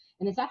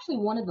 And it's actually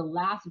one of the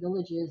last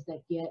villages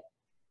that get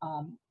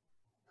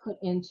put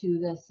into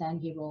the San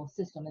Gabriel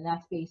system, and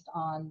that's based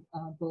on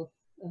both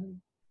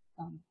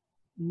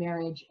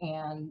marriage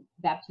and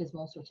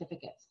baptismal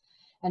certificates.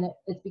 And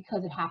it's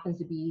because it happens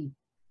to be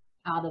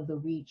out of the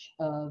reach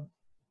of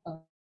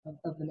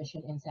the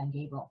mission in San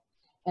Gabriel.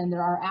 And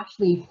there are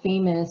actually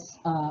famous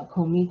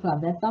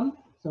Comikra Vetam.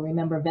 So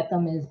remember,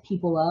 Vetam is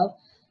people of,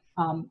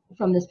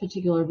 from this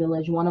particular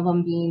village, one of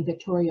them being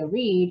Victoria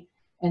Reed.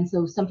 And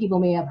so some people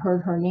may have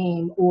heard her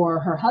name, or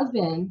her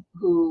husband,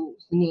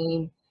 whose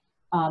name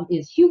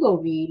is Hugo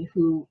Reed,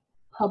 who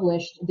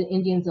published The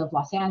Indians of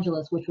Los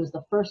Angeles, which was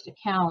the first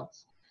account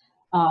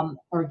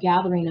or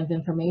gathering of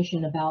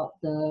information about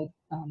the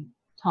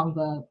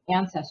Tongva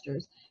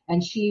ancestors.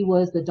 And she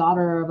was the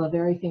daughter of a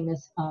very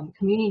famous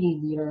community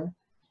leader.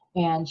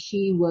 And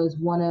she was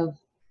one of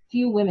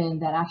few women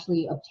that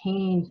actually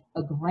obtained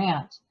a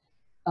grant,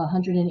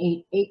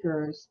 108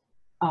 acres,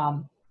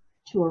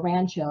 to a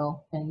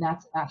rancho, and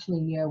that's actually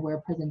near where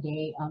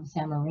present-day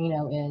San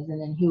Marino is. And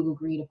then Hugo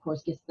Greed, of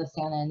course, gets the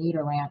Santa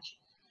Anita Ranch,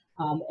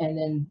 and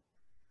then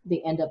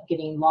they end up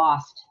getting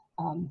lost.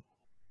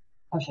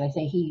 Or should I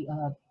say,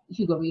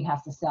 Hugo Reid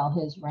has to sell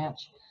his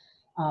ranch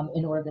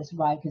in order to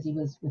survive because he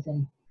was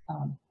within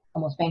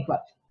almost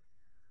bankrupt.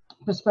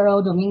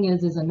 Prospero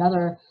Dominguez is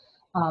another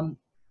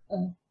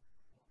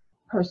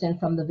person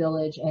from the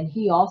village, and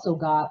he also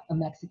got a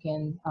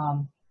Mexican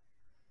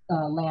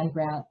land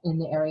grant in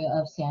the area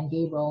of San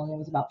Gabriel, and it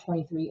was about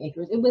 23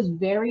 acres. It was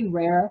very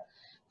rare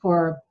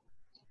for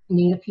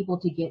Native people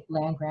to get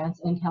land grants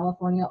in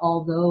California,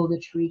 although the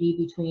treaty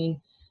between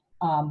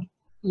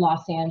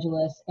Los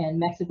Angeles and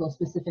Mexico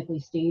specifically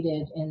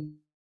stated, and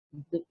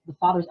the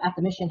fathers at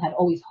the mission had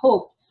always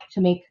hoped to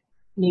make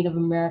Native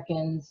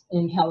Americans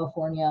in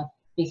California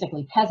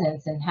basically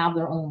peasants and have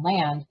their own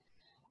land.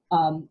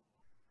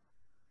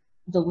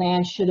 The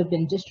land should have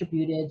been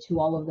distributed to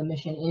all of the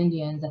mission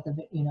Indians at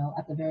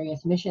the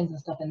various missions and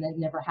stuff, and that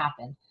never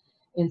happened.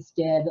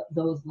 Instead,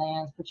 those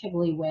lands,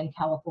 particularly when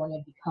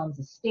California becomes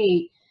a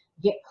state,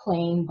 get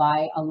claimed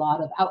by a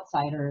lot of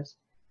outsiders,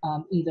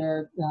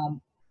 either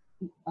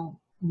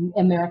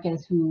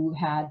Americans who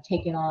had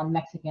taken on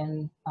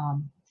Mexican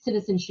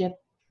citizenship,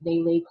 they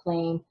lay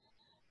claim,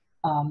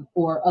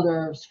 or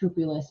other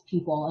scrupulous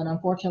people. And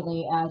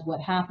unfortunately, as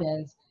what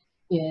happens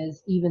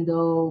is, even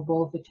though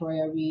both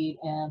Victoria Reed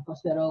and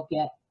Prospero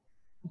get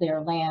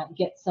their land,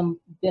 get some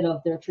bit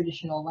of their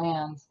traditional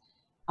lands,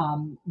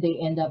 they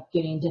end up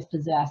getting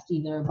dispossessed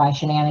either by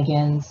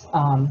shenanigans,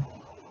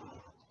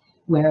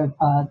 where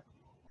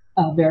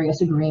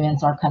various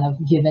agreements are kind of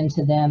given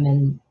to them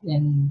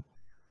and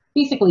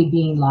basically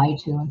being lied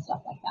to and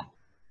stuff like that.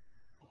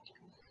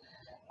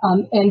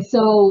 And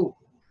so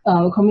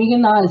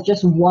Comigana is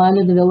just one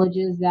of the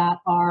villages that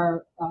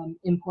are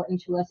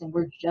important to us, and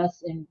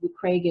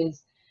Craig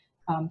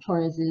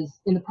Torres is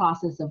in the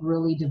process of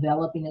really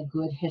developing a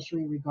good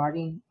history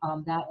regarding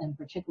that, and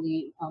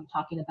particularly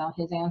talking about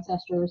his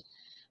ancestors.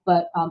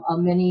 But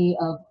many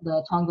of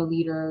the Tongva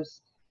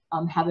leaders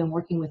have been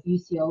working with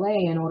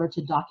UCLA in order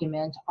to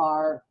document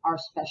our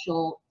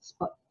special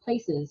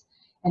places.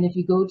 And if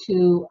you go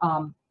to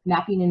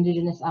Mapping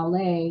Indigenous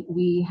LA,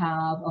 we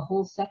have a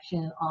whole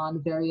section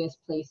on various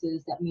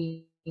places that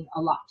mean a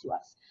lot to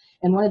us.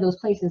 And one of those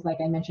places, like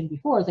I mentioned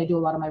before, is I do a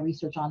lot of my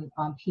research on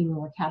Pimu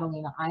or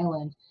Catalina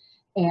Island.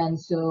 And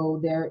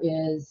so there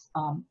is,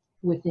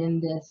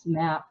 within this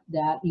map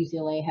that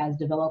UCLA has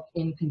developed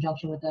in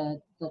conjunction with the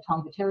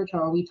Tongva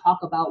territory, we talk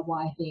about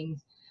why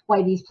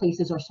these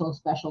places are so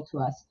special to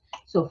us.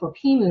 So for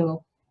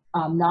Pimu,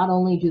 not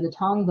only do the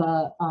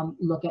Tongva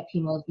look at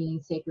Pimu as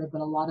being sacred,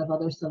 but a lot of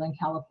other Southern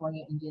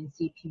California Indians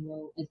see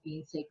Pimu as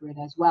being sacred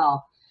as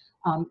well.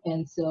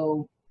 And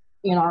so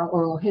in our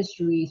oral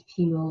histories,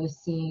 Pimu is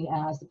seen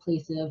as the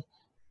place of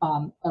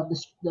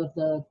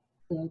the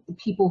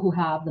people who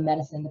have the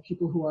medicine, the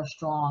people who are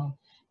strong,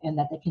 and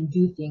that they can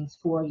do things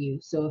for you.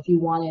 So if you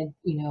wanted,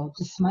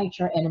 to smite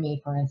your enemy,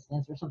 for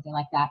instance, or something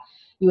like that,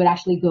 you would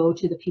actually go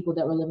to the people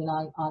that were living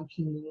on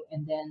Pimu,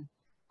 and then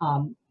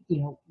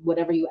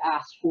whatever you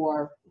asked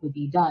for would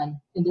be done.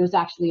 And there's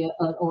actually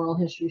an oral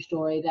history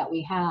story that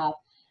we have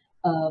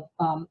of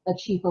a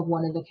chief of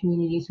one of the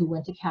communities who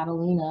went to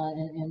Catalina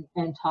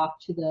and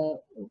talked to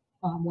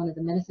one of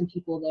the medicine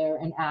people there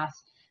and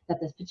asked that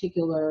this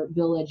particular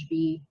village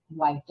be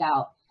wiped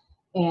out.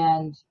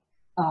 And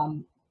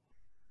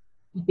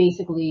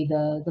basically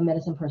the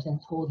medicine person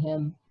told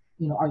him,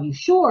 are you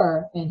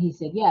sure? And he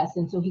said yes.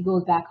 And so he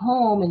goes back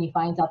home and he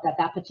finds out that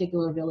that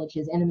particular village,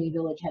 his enemy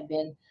village, had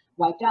been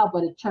wiped out,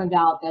 but it turned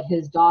out that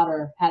his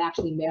daughter had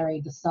actually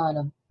married the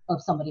son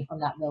of somebody from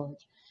that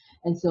village.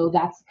 And so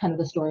that's kind of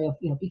the story of,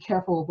 be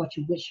careful of what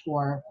you wish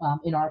for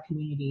in our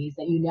communities,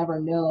 that you never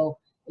know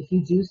if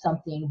you do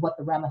something, what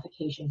the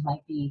ramifications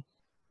might be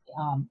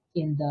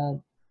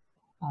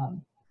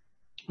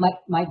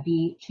might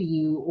be to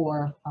you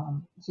or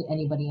to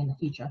anybody in the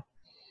future.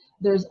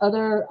 There's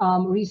other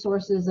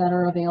resources that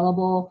are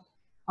available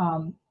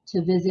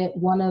to visit.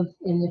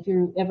 And if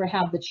you ever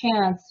have the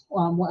chance,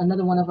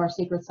 another one of our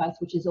sacred sites,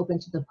 which is open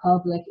to the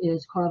public,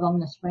 is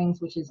Coravona Springs,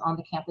 which is on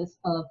the campus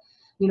of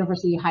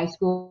University High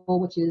School,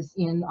 which is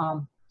in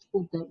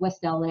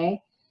West LA.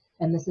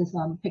 And this is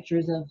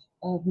pictures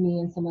of me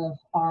and some of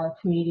our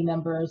community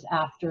members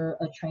after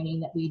a training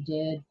that we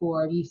did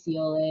for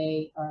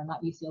UCLA, or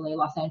not UCLA,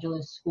 Los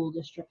Angeles School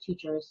District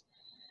teachers.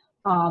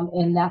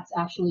 And that's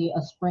actually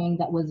a spring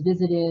that was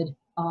visited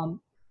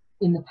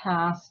in the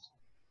past,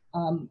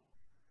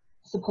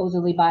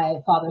 supposedly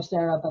by Father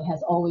Sarah, but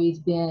has always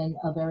been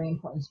a very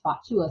important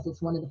spot to us.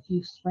 It's one of the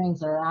few springs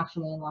that are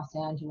actually in Los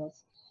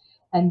Angeles.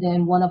 And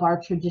then one of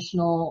our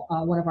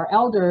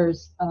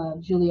elders,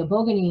 Julia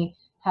Bogany,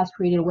 has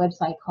created a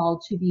website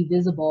called To Be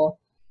Visible,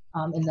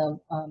 and the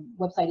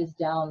website is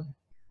down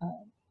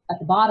at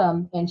the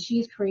bottom, and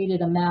she's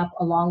created a map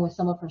along with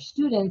some of her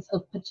students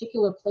of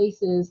particular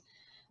places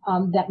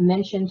that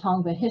mention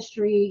Tongva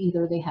history.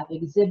 Either they have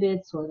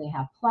exhibits or they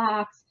have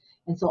plaques.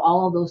 And so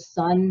all of those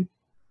sun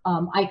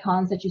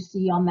icons that you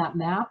see on that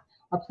map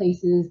are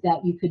places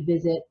that you could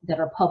visit that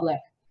are public,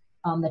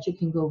 that you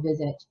can go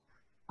visit.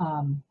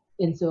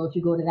 And so if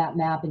you go to that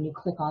map and you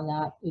click on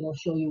that, it'll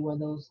show you where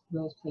those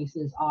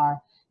places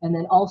are. And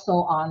then also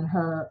on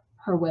her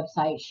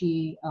website,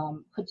 she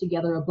put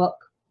together a book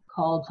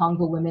called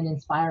Tongva Women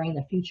Inspiring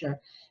the Future.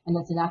 And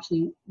it's an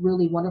actually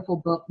really wonderful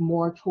book,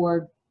 more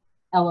toward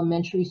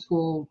elementary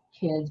school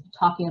kids,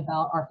 talking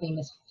about our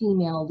famous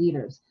female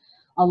leaders.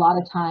 A lot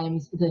of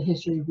times the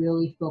history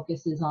really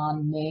focuses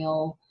on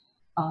males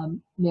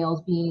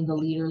being the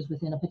leaders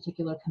within a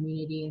particular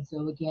community. And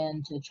so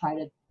again, to try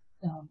to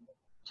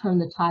turn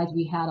the tides,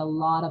 we had a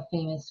lot of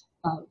famous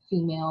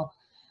female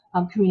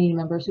community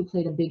members who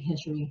played a big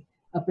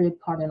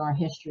part in our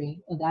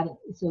history.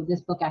 So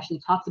this book actually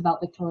talks about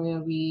Victoria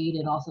Reed.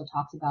 It also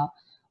talks about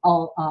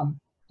all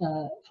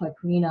Troy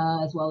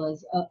Karina, as well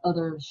as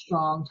other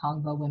strong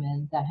Tongva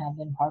women that have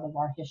been part of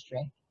our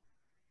history.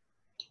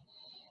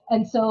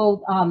 And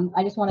so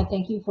I just want to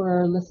thank you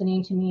for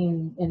listening to me.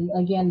 And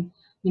again,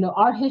 you know,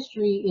 our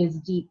history is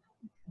deep,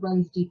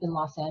 runs deep in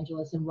Los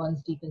Angeles and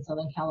runs deep in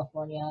Southern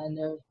California.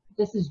 And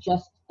this is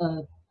just a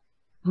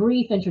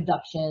brief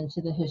introduction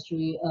to the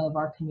history of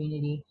our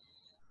community.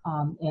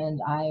 And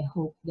I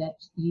hope that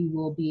you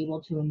will be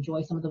able to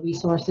enjoy some of the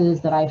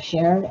resources that I've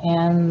shared.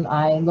 And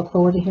I look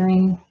forward to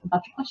hearing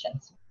about your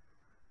questions.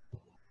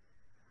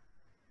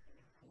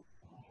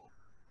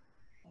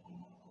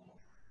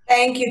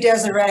 Thank you,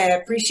 Desireé. I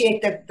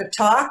appreciate the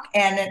talk,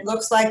 and it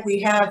looks like we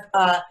have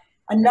a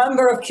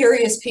number of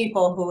curious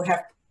people who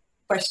have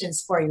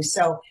questions for you.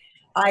 So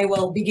I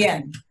will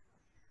begin.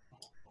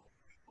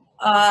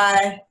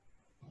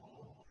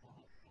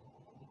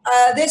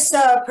 This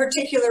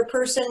particular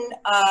person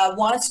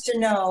wants to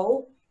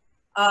know,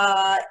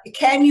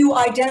 can you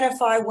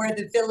identify where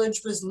the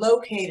village was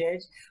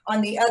located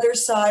on the other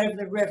side of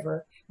the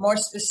river, more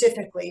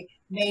specifically,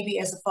 maybe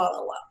as a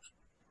follow-up?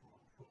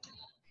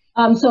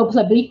 So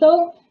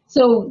Plebito,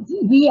 so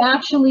we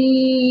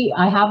actually,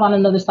 I have on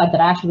another slide that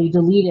I actually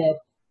deleted.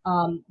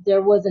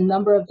 There was a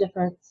number of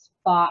different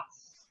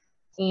spots,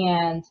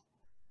 and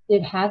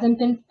it hasn't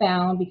been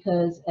found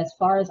because, as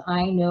far as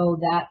I know,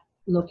 that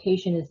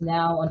location is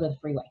now under the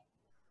freeway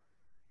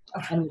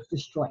and was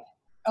destroyed.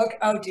 Okay.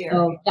 Oh dear.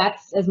 So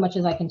that's as much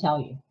as I can tell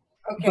you.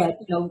 Okay. But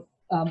you know,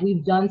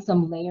 we've done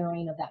some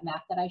layering of that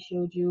map that I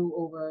showed you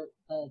over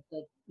the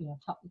you know,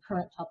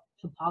 current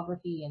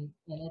topography, and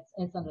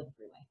it's under the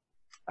freeway.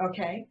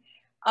 Okay.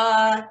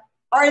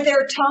 Are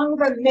there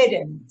Tongva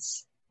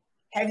middens?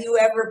 Have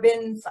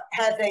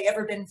they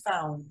ever been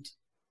found?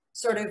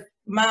 Sort of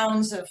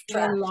mounds of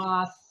trash.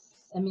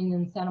 I mean,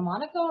 in Santa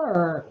Monica,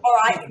 or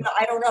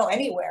I don't know,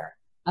 anywhere.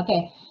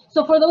 Okay,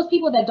 so for those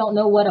people that don't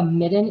know what a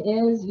midden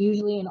is,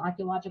 usually in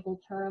archaeological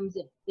terms,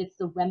 it's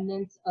the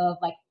remnants of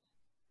like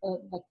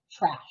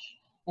trash,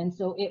 and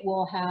so it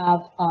will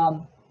have,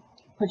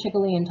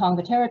 particularly in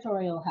Tongva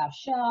territory, it'll have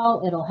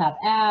shell, it'll have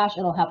ash,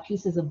 it'll have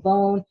pieces of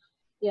bone,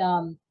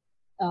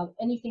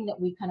 anything that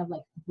we kind of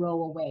like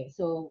throw away.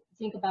 So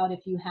think about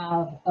if you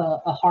have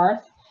a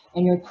hearth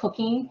and you're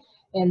cooking,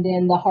 and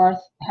then the hearth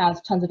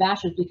has tons of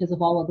ashes because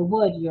of all of the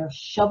wood. You're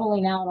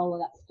shoveling out all of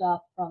that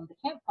stuff from the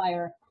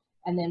campfire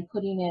and then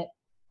putting it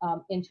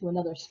into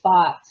another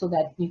spot so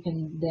that you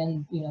can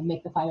then, you know,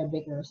 make the fire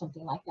bigger or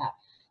something like that.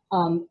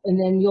 And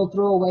then you'll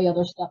throw away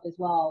other stuff as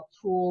well,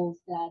 tools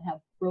that have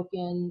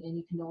broken and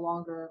you can no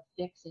longer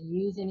fix and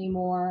use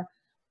anymore.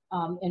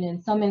 And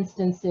in some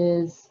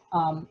instances,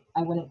 I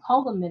wouldn't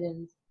call them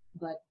middens,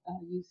 but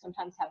you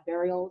sometimes have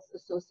burials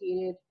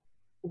associated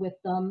with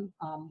them,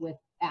 with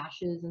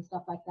ashes and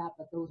stuff like that,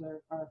 but those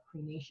are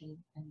cremation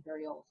and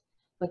burials.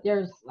 But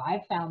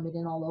I've found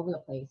midden all over the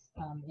place.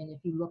 And if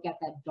you look at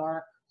that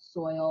dark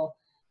soil,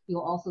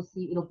 you'll also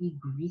see it'll be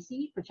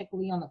greasy,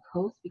 particularly on the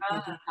coast,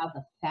 because you have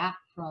the fat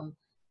from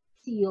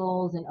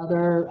seals and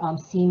other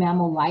sea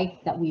mammal life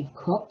that we've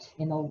cooked,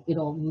 and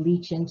it'll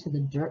leach into the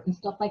dirt and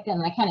stuff like that.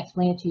 And I can't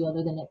explain it to you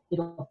other than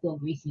it'll feel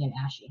greasy and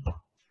ashy.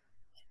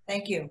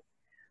 Thank you.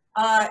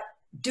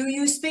 Do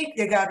you speak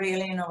the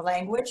Gabrieliño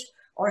language,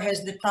 or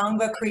has the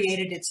Tongva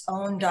created its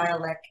own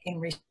dialect in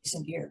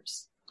recent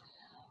years?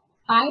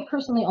 I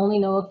personally only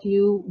know a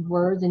few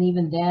words, and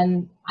even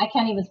then, I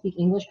can't even speak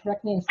English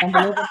correctly and stumble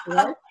over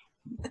words.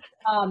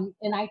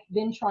 And I've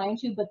been trying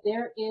to, but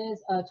there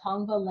is a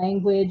Tongva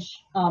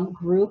language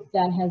group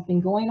that has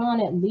been going on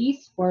at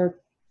least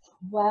for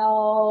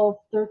 12,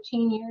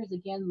 13 years,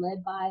 again,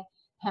 led by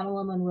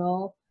Pamela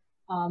Monroe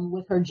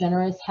with her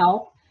generous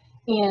help.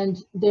 And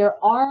there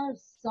are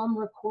some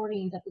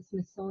recordings at the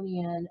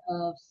Smithsonian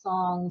of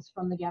songs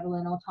from the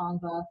Gabrieliño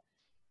Tongva,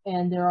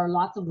 and there are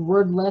lots of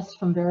word lists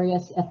from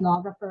various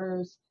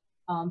ethnographers,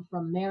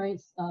 from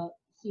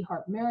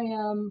Seahart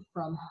Merriam,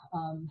 from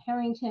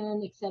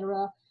Harrington,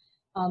 etc.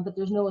 But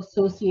there's no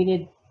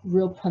associated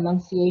real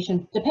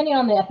pronunciation. Depending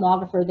on the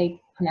ethnographer, they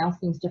pronounce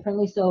things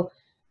differently. So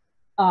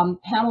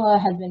Pamela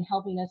has been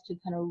helping us to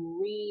kind of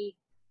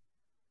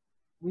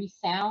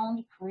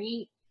resound,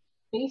 create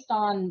based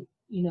on,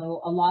 you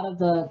know, a lot of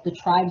the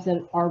tribes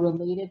that are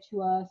related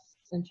to us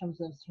in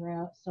terms of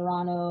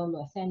Serrano,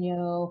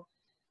 Luiseño,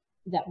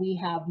 that we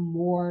have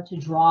more to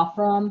draw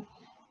from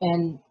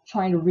and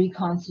trying to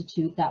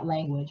reconstitute that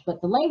language.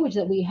 But the language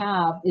that we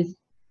have is,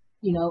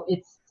 you know,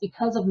 it's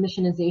because of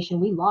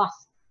missionization,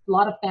 a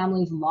lot of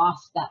families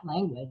lost that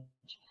language.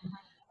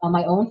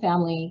 My own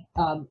family,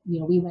 you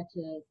know, we went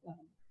to,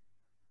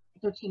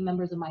 13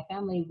 members of my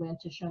family went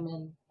to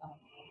Sherman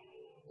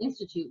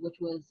Institute, which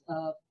was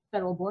a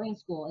federal boarding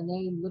school, and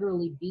they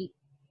literally beat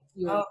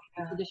your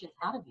traditions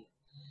out of you.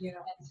 Yeah.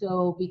 And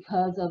so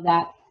because of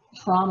that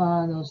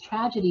trauma and those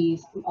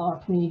tragedies, our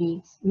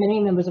communities, many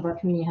members of our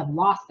community have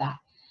lost that.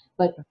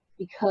 But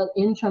because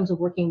in terms of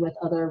working with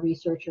other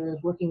researchers,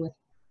 working with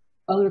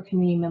other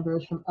community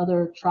members from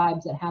other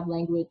tribes that have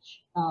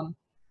language,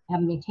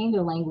 have maintained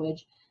their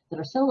language that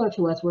are similar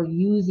to us, we're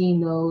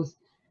using those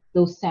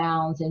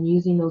sounds and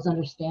using those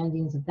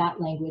understandings of that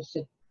language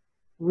to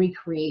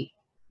recreate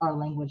our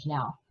language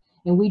now.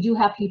 And we do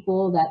have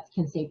people that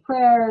can say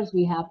prayers.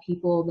 We have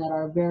people that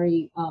are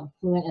very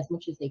fluent as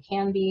much as they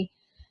can be,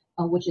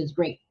 which is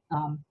great.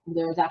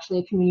 There's actually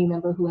a community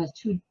member who has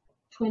two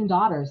twin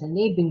daughters, and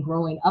they've been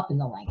growing up in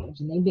the language,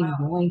 and they've been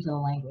going to the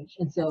language.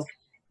 And so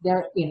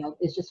they're, you know,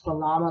 it's just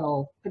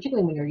phenomenal,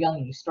 particularly when you're young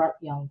and you start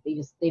young,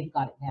 they've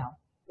got it down.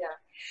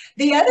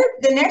 Yeah.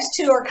 The next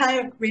two are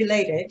kind of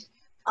related.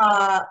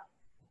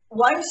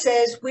 One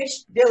says,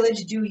 which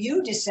village do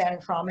you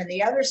descend from? And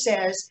the other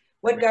says,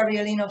 what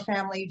Gabrieliño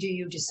family do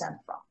you descend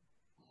from?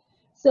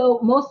 So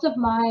most of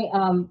my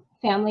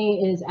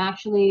family is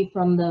actually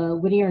from the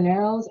Whittier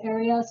Narrows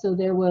area. So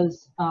there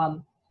was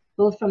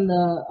both from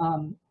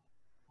the,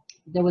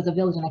 there was a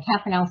village, and I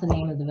can't pronounce the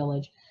name of the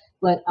village,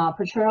 but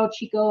Potrero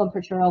Chico and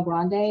Potrero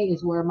Grande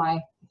is where my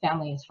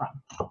family is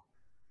from.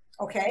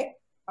 Okay,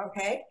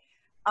 okay.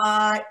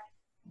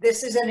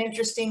 This is an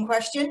interesting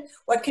question.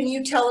 What can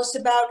you tell us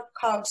about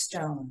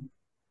Cogstone?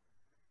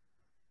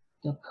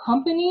 The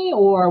company,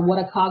 or what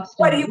a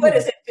Cogstone what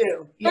does it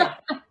do? Yeah,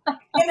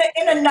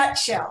 in a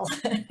nutshell.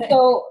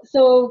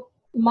 so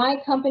my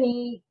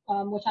company,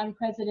 which I'm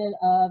president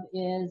of,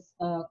 is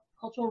a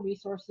cultural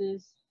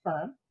resources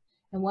firm.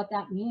 And what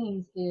that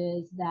means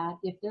is that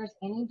if there's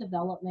any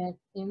development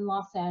in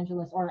Los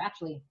Angeles, or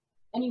actually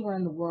anywhere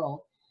in the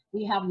world,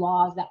 we have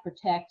laws that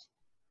protect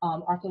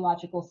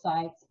archaeological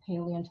sites,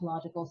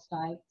 paleontological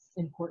sites,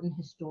 important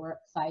historic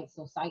sites,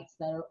 so sites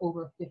that are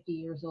over 50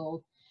 years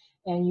old.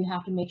 And you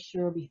have to make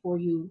sure before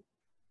you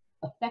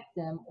affect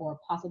them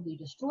or possibly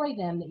destroy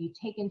them that you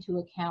take into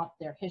account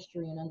their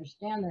history and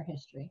understand their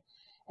history.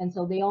 And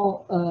so they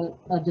all,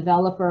 a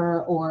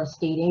developer or a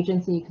state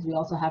agency, because we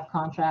also have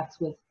contracts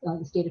with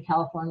the state of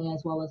California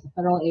as well as the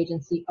federal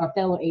agency, our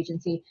federal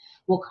agency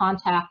will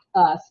contact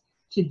us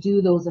to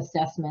do those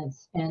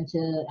assessments and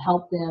to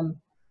help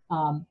them,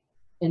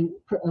 and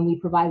we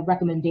provide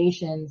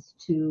recommendations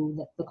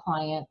to the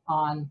client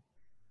on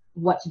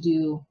what to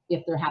do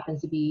if there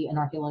happens to be an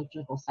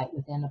archaeological site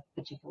within a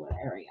particular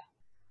area.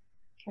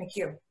 Thank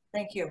you.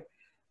 Thank you.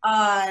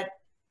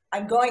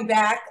 I'm going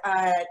back.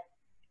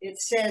 It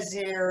says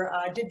here,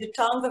 did the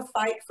Tongva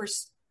fight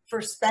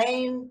for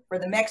Spain, for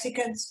the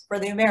Mexicans, for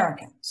the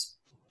Americans?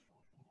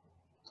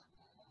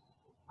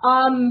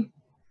 I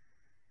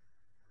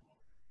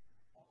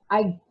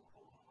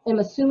am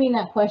assuming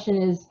that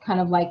question is kind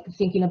of like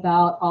thinking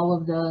about all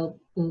of the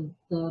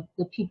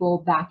people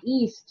back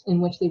east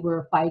in which they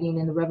were fighting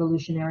in the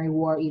Revolutionary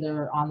War,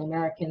 either on the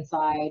American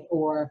side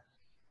or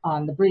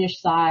on the British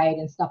side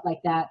and stuff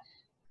like that.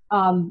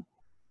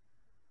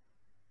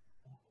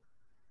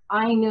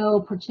 I know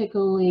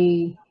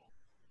particularly,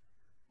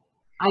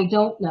 I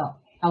don't know.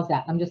 How's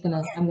that? I'm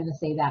gonna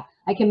say that.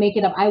 I can make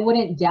it up. I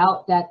wouldn't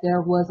doubt that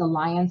there was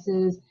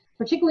alliances,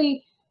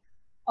 particularly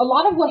a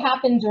lot of what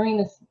happened during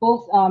this,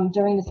 both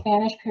during the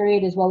Spanish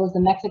period as well as the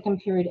Mexican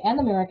period and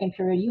the American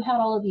period. You had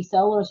all of these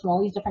settlers from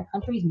all these different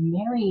countries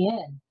marry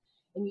in,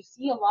 and you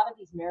see a lot of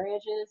these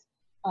marriages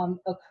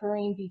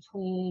occurring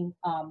between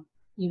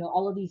you know,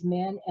 all of these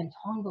men and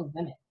Tongva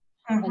women.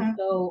 And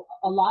so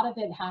a lot of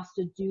it has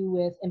to do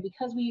with, and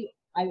because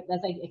as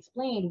I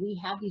explained, we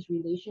have these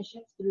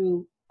relationships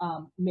through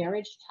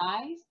marriage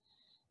ties,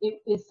 it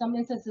in some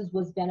instances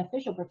was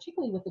beneficial,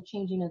 particularly with the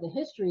changing of the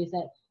history, is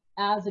that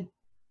as a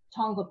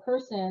Tongva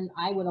person,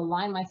 I would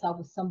align myself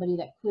with somebody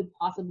that could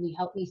possibly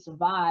help me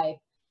survive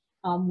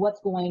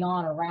what's going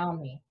on around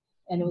me.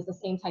 And it was the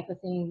same type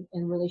of thing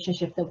in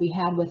relationship that we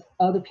had with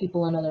other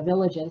people in other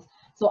villages.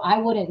 So I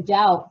wouldn't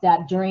doubt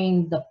that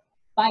during the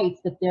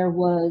fights that there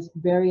was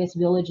various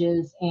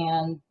villages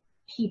and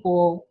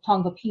people,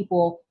 Tongva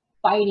people,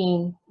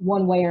 fighting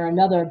one way or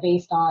another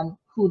based on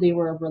who they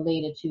were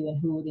related to and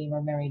who they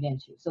were married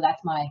into. So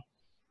that's my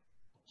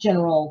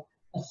general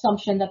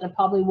assumption that there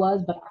probably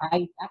was, but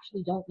I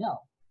actually don't know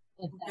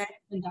if that's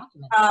been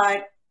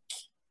documented.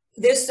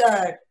 This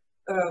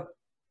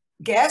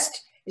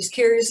guest is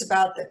curious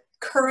about the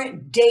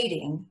current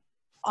dating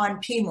on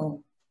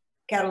Pimu,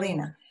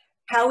 Catalina.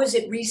 How is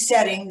it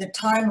resetting the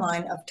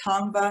timeline of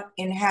Tongva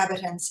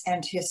inhabitants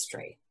and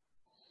history?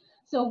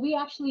 So we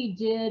actually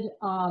did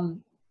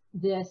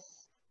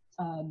this,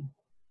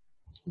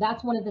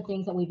 that's one of the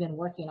things that we've been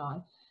working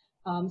on.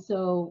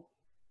 So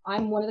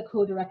I'm one of the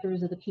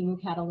co-directors of the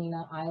Pimu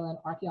Catalina Island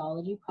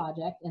Archaeology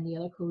Project, and the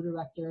other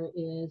co-director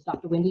is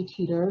Dr. Wendy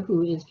Teeter,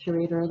 who is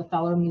curator of the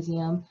Fowler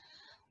Museum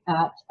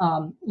at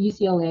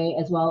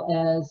UCLA, as well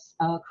as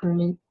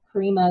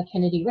Karima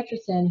Kennedy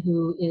Richardson,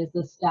 who is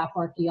the staff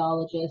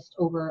archaeologist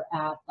over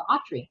at the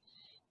Autry.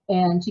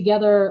 And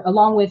together,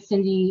 along with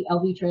Cindy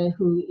Alvitre,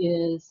 who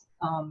is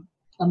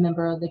a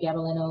member of the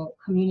Gabrieliño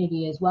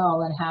community as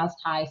well and has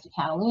ties to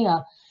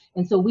Catalina.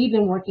 And so we've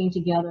been working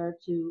together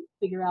to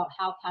figure out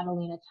how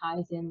Catalina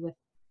ties in with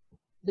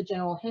the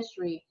general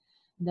history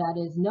that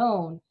is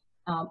known.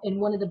 And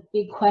one of the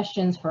big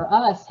questions for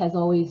us has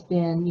always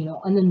been, you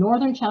know, on the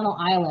Northern Channel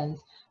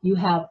Islands, you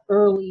have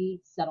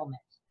early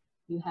settlement.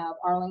 You have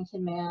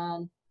Arlington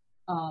man,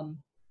 or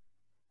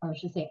I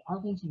should say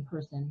Arlington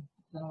person,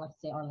 because I don't like to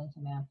say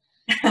Arlington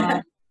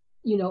man.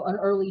 You know, an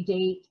early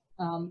date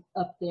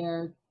up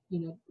there, you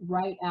know,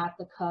 right at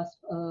the cusp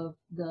of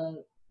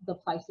the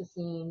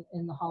Pleistocene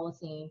and the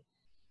Holocene,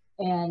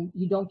 and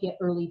you don't get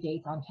early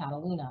dates on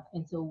Catalina.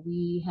 And so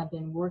we have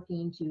been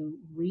working to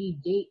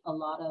redate a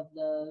lot of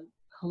the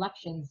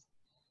collections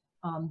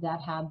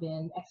that have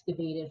been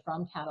excavated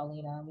from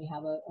Catalina, and we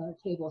have a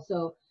table.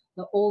 So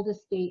the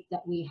oldest date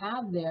that we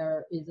have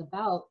there is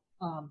about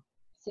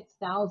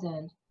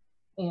 6,000,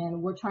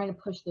 and we're trying to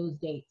push those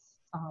dates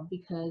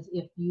because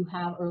if you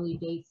have early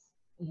dates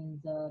in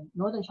the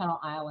Northern Channel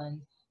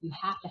Islands, you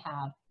have to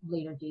have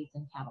later dates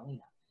in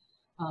Catalina.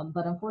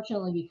 But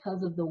unfortunately,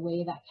 because of the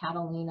way that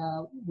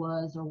Catalina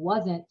was or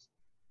wasn't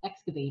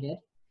excavated,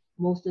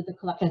 most of the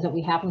collections that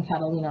we have from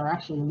Catalina are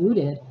actually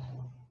looted.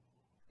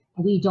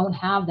 We don't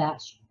have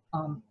that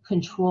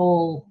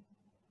control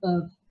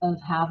of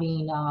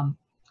having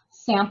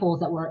samples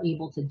that we're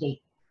able to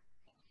date,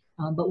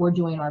 but we're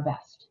doing our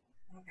best.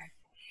 Okay.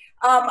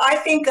 I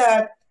think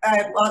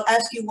I'll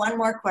ask you one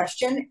more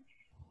question.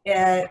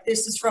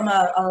 This is from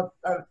a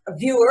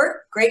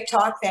viewer. Great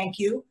talk, thank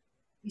you.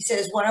 He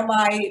says, one of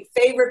my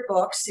favorite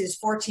books is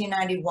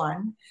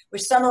 1491,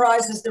 which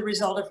summarizes the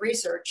result of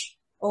research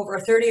over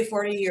 30 or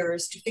 40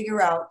 years to figure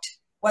out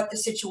what the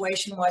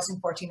situation was in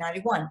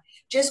 1491.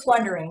 Just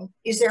wondering,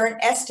 is there an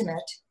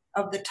estimate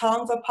of the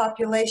Tongva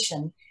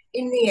population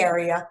in the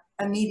area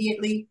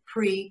immediately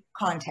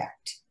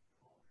pre-contact?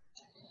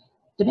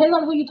 Depends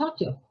on who you talk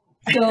to.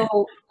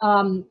 So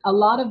a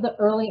lot of the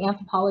early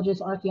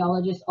anthropologists,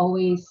 archaeologists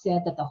always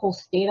said that the whole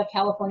state of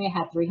California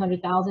had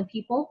 300,000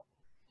 people,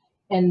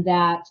 and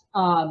that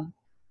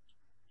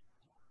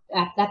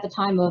at the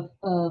time of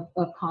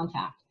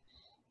contact.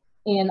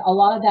 And a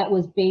lot of that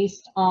was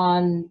based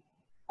on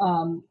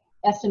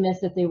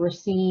estimates that they were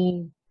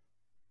seeing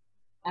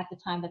at the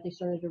time that they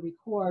started to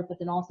record, but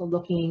then also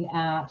looking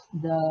at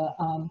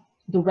the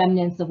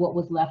remnants of what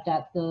was left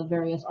at the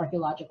various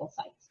archaeological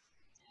sites.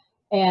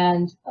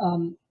 And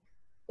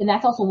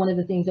that's also one of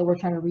the things that we're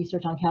trying to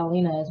research on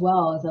Catalina as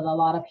well, is that a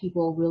lot of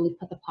people really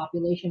put the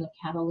population of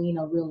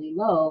Catalina really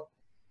low,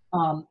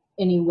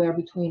 anywhere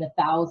between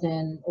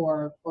 1,000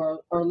 or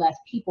less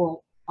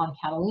people on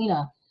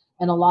Catalina.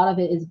 And a lot of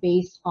it is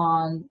based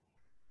on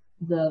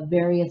the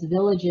various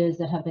villages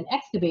that have been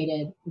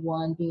excavated,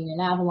 one being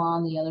in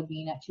Avalon, the other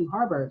being at Two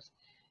Harbors,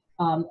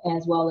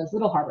 as well as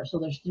Little Harbor. So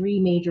there's 3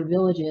 major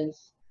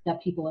villages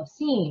that people have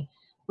seen.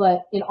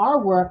 But in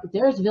our work,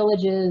 there's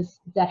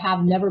villages that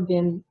have never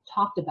been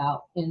talked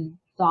about and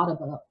thought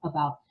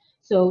about.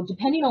 So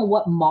depending on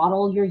what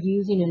model you're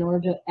using in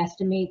order to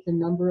estimate the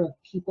number of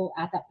people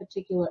at that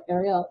particular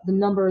area, the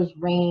numbers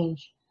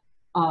range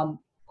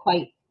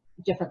quite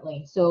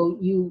differently. So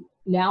you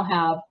now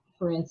have,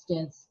 for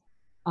instance,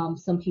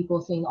 some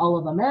people saying all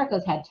of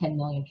America's had 10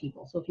 million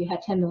people. So if you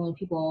had 10 million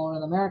people all over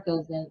the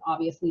Americas, then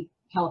obviously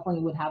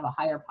California would have a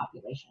higher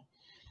population.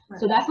 Right.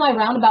 So that's my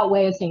roundabout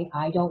way of saying,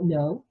 I don't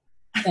know,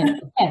 and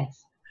it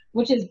depends,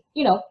 which is,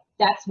 you know,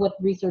 that's what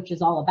research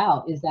is all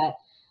about, is that,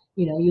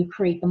 you know, you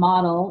create the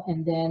model,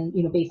 and then,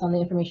 you know, based on the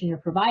information you're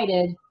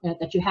provided,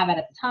 that you have at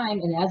the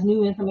time, and as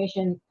new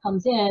information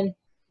comes in,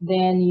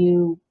 then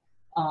you,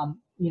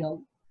 you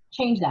know,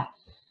 change that.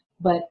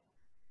 But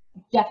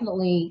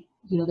definitely,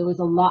 you know, there was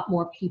a lot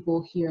more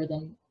people here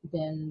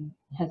than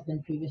has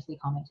been previously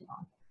commented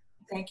on.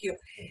 Thank you.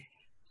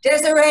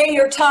 Desireé,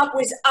 your talk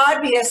was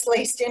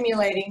obviously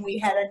stimulating. We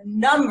had a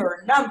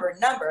number,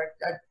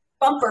 a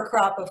bumper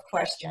crop of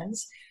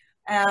questions,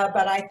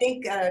 but I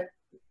think that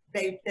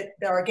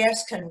our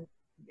guests can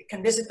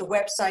visit the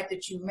website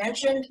that you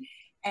mentioned,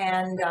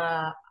 and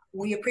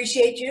we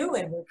appreciate you,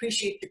 and we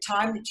appreciate the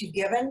time that you've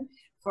given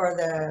for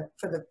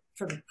the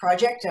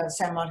project of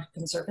Santa Monica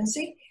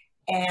Conservancy.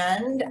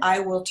 And I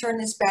will turn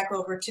this back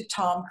over to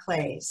Tom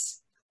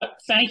Clays.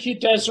 Thank you,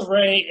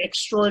 Desireé.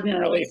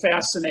 Extraordinarily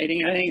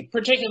fascinating. I think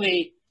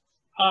particularly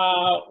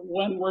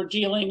when we're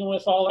dealing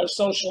with all our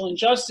social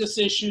injustice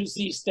issues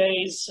these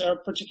days,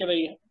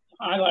 particularly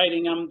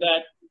highlighting them,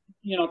 that,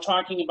 you know,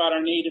 talking about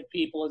our Native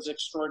people is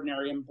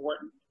extraordinarily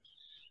important.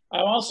 I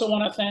also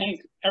want to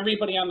thank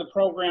everybody on the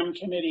program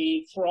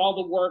committee for all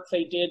the work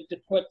they did to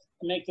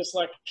make this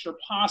lecture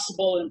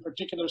possible, in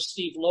particular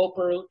Steve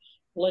Loper,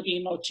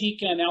 Libby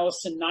Motika, and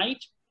Allison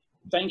Knight.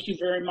 Thank you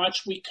very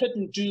much. We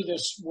couldn't do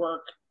this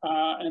work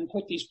and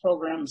put these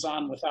programs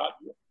on without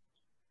you.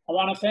 I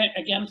want to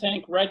again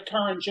thank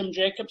Redcar and Jim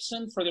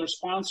Jacobson for their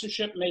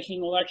sponsorship,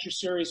 making the lecture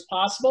series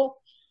possible.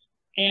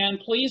 And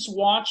please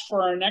watch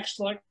for our next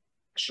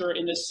lecture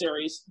in this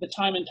series, the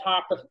time and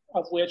topic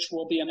of which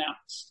will be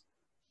announced.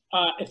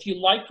 If you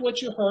liked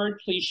what you heard,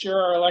 please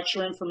share our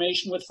lecture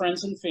information with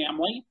friends and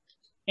family.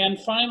 And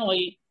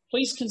finally,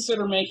 please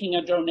consider making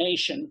a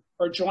donation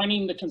or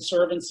joining the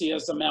Conservancy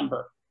as a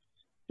member.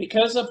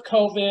 Because of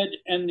COVID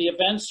and the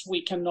events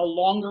we can no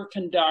longer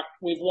conduct,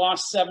 we've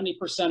lost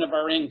 70% of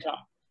our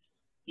income.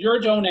 Your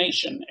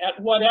donation, at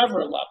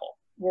whatever level,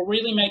 will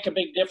really make a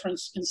big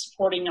difference in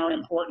supporting our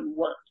important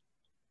work.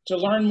 To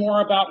learn more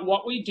about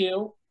what we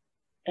do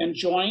and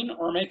join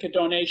or make a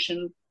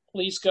donation,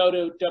 please go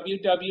to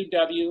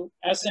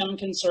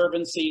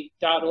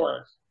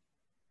www.smconservancy.org.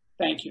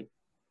 Thank you.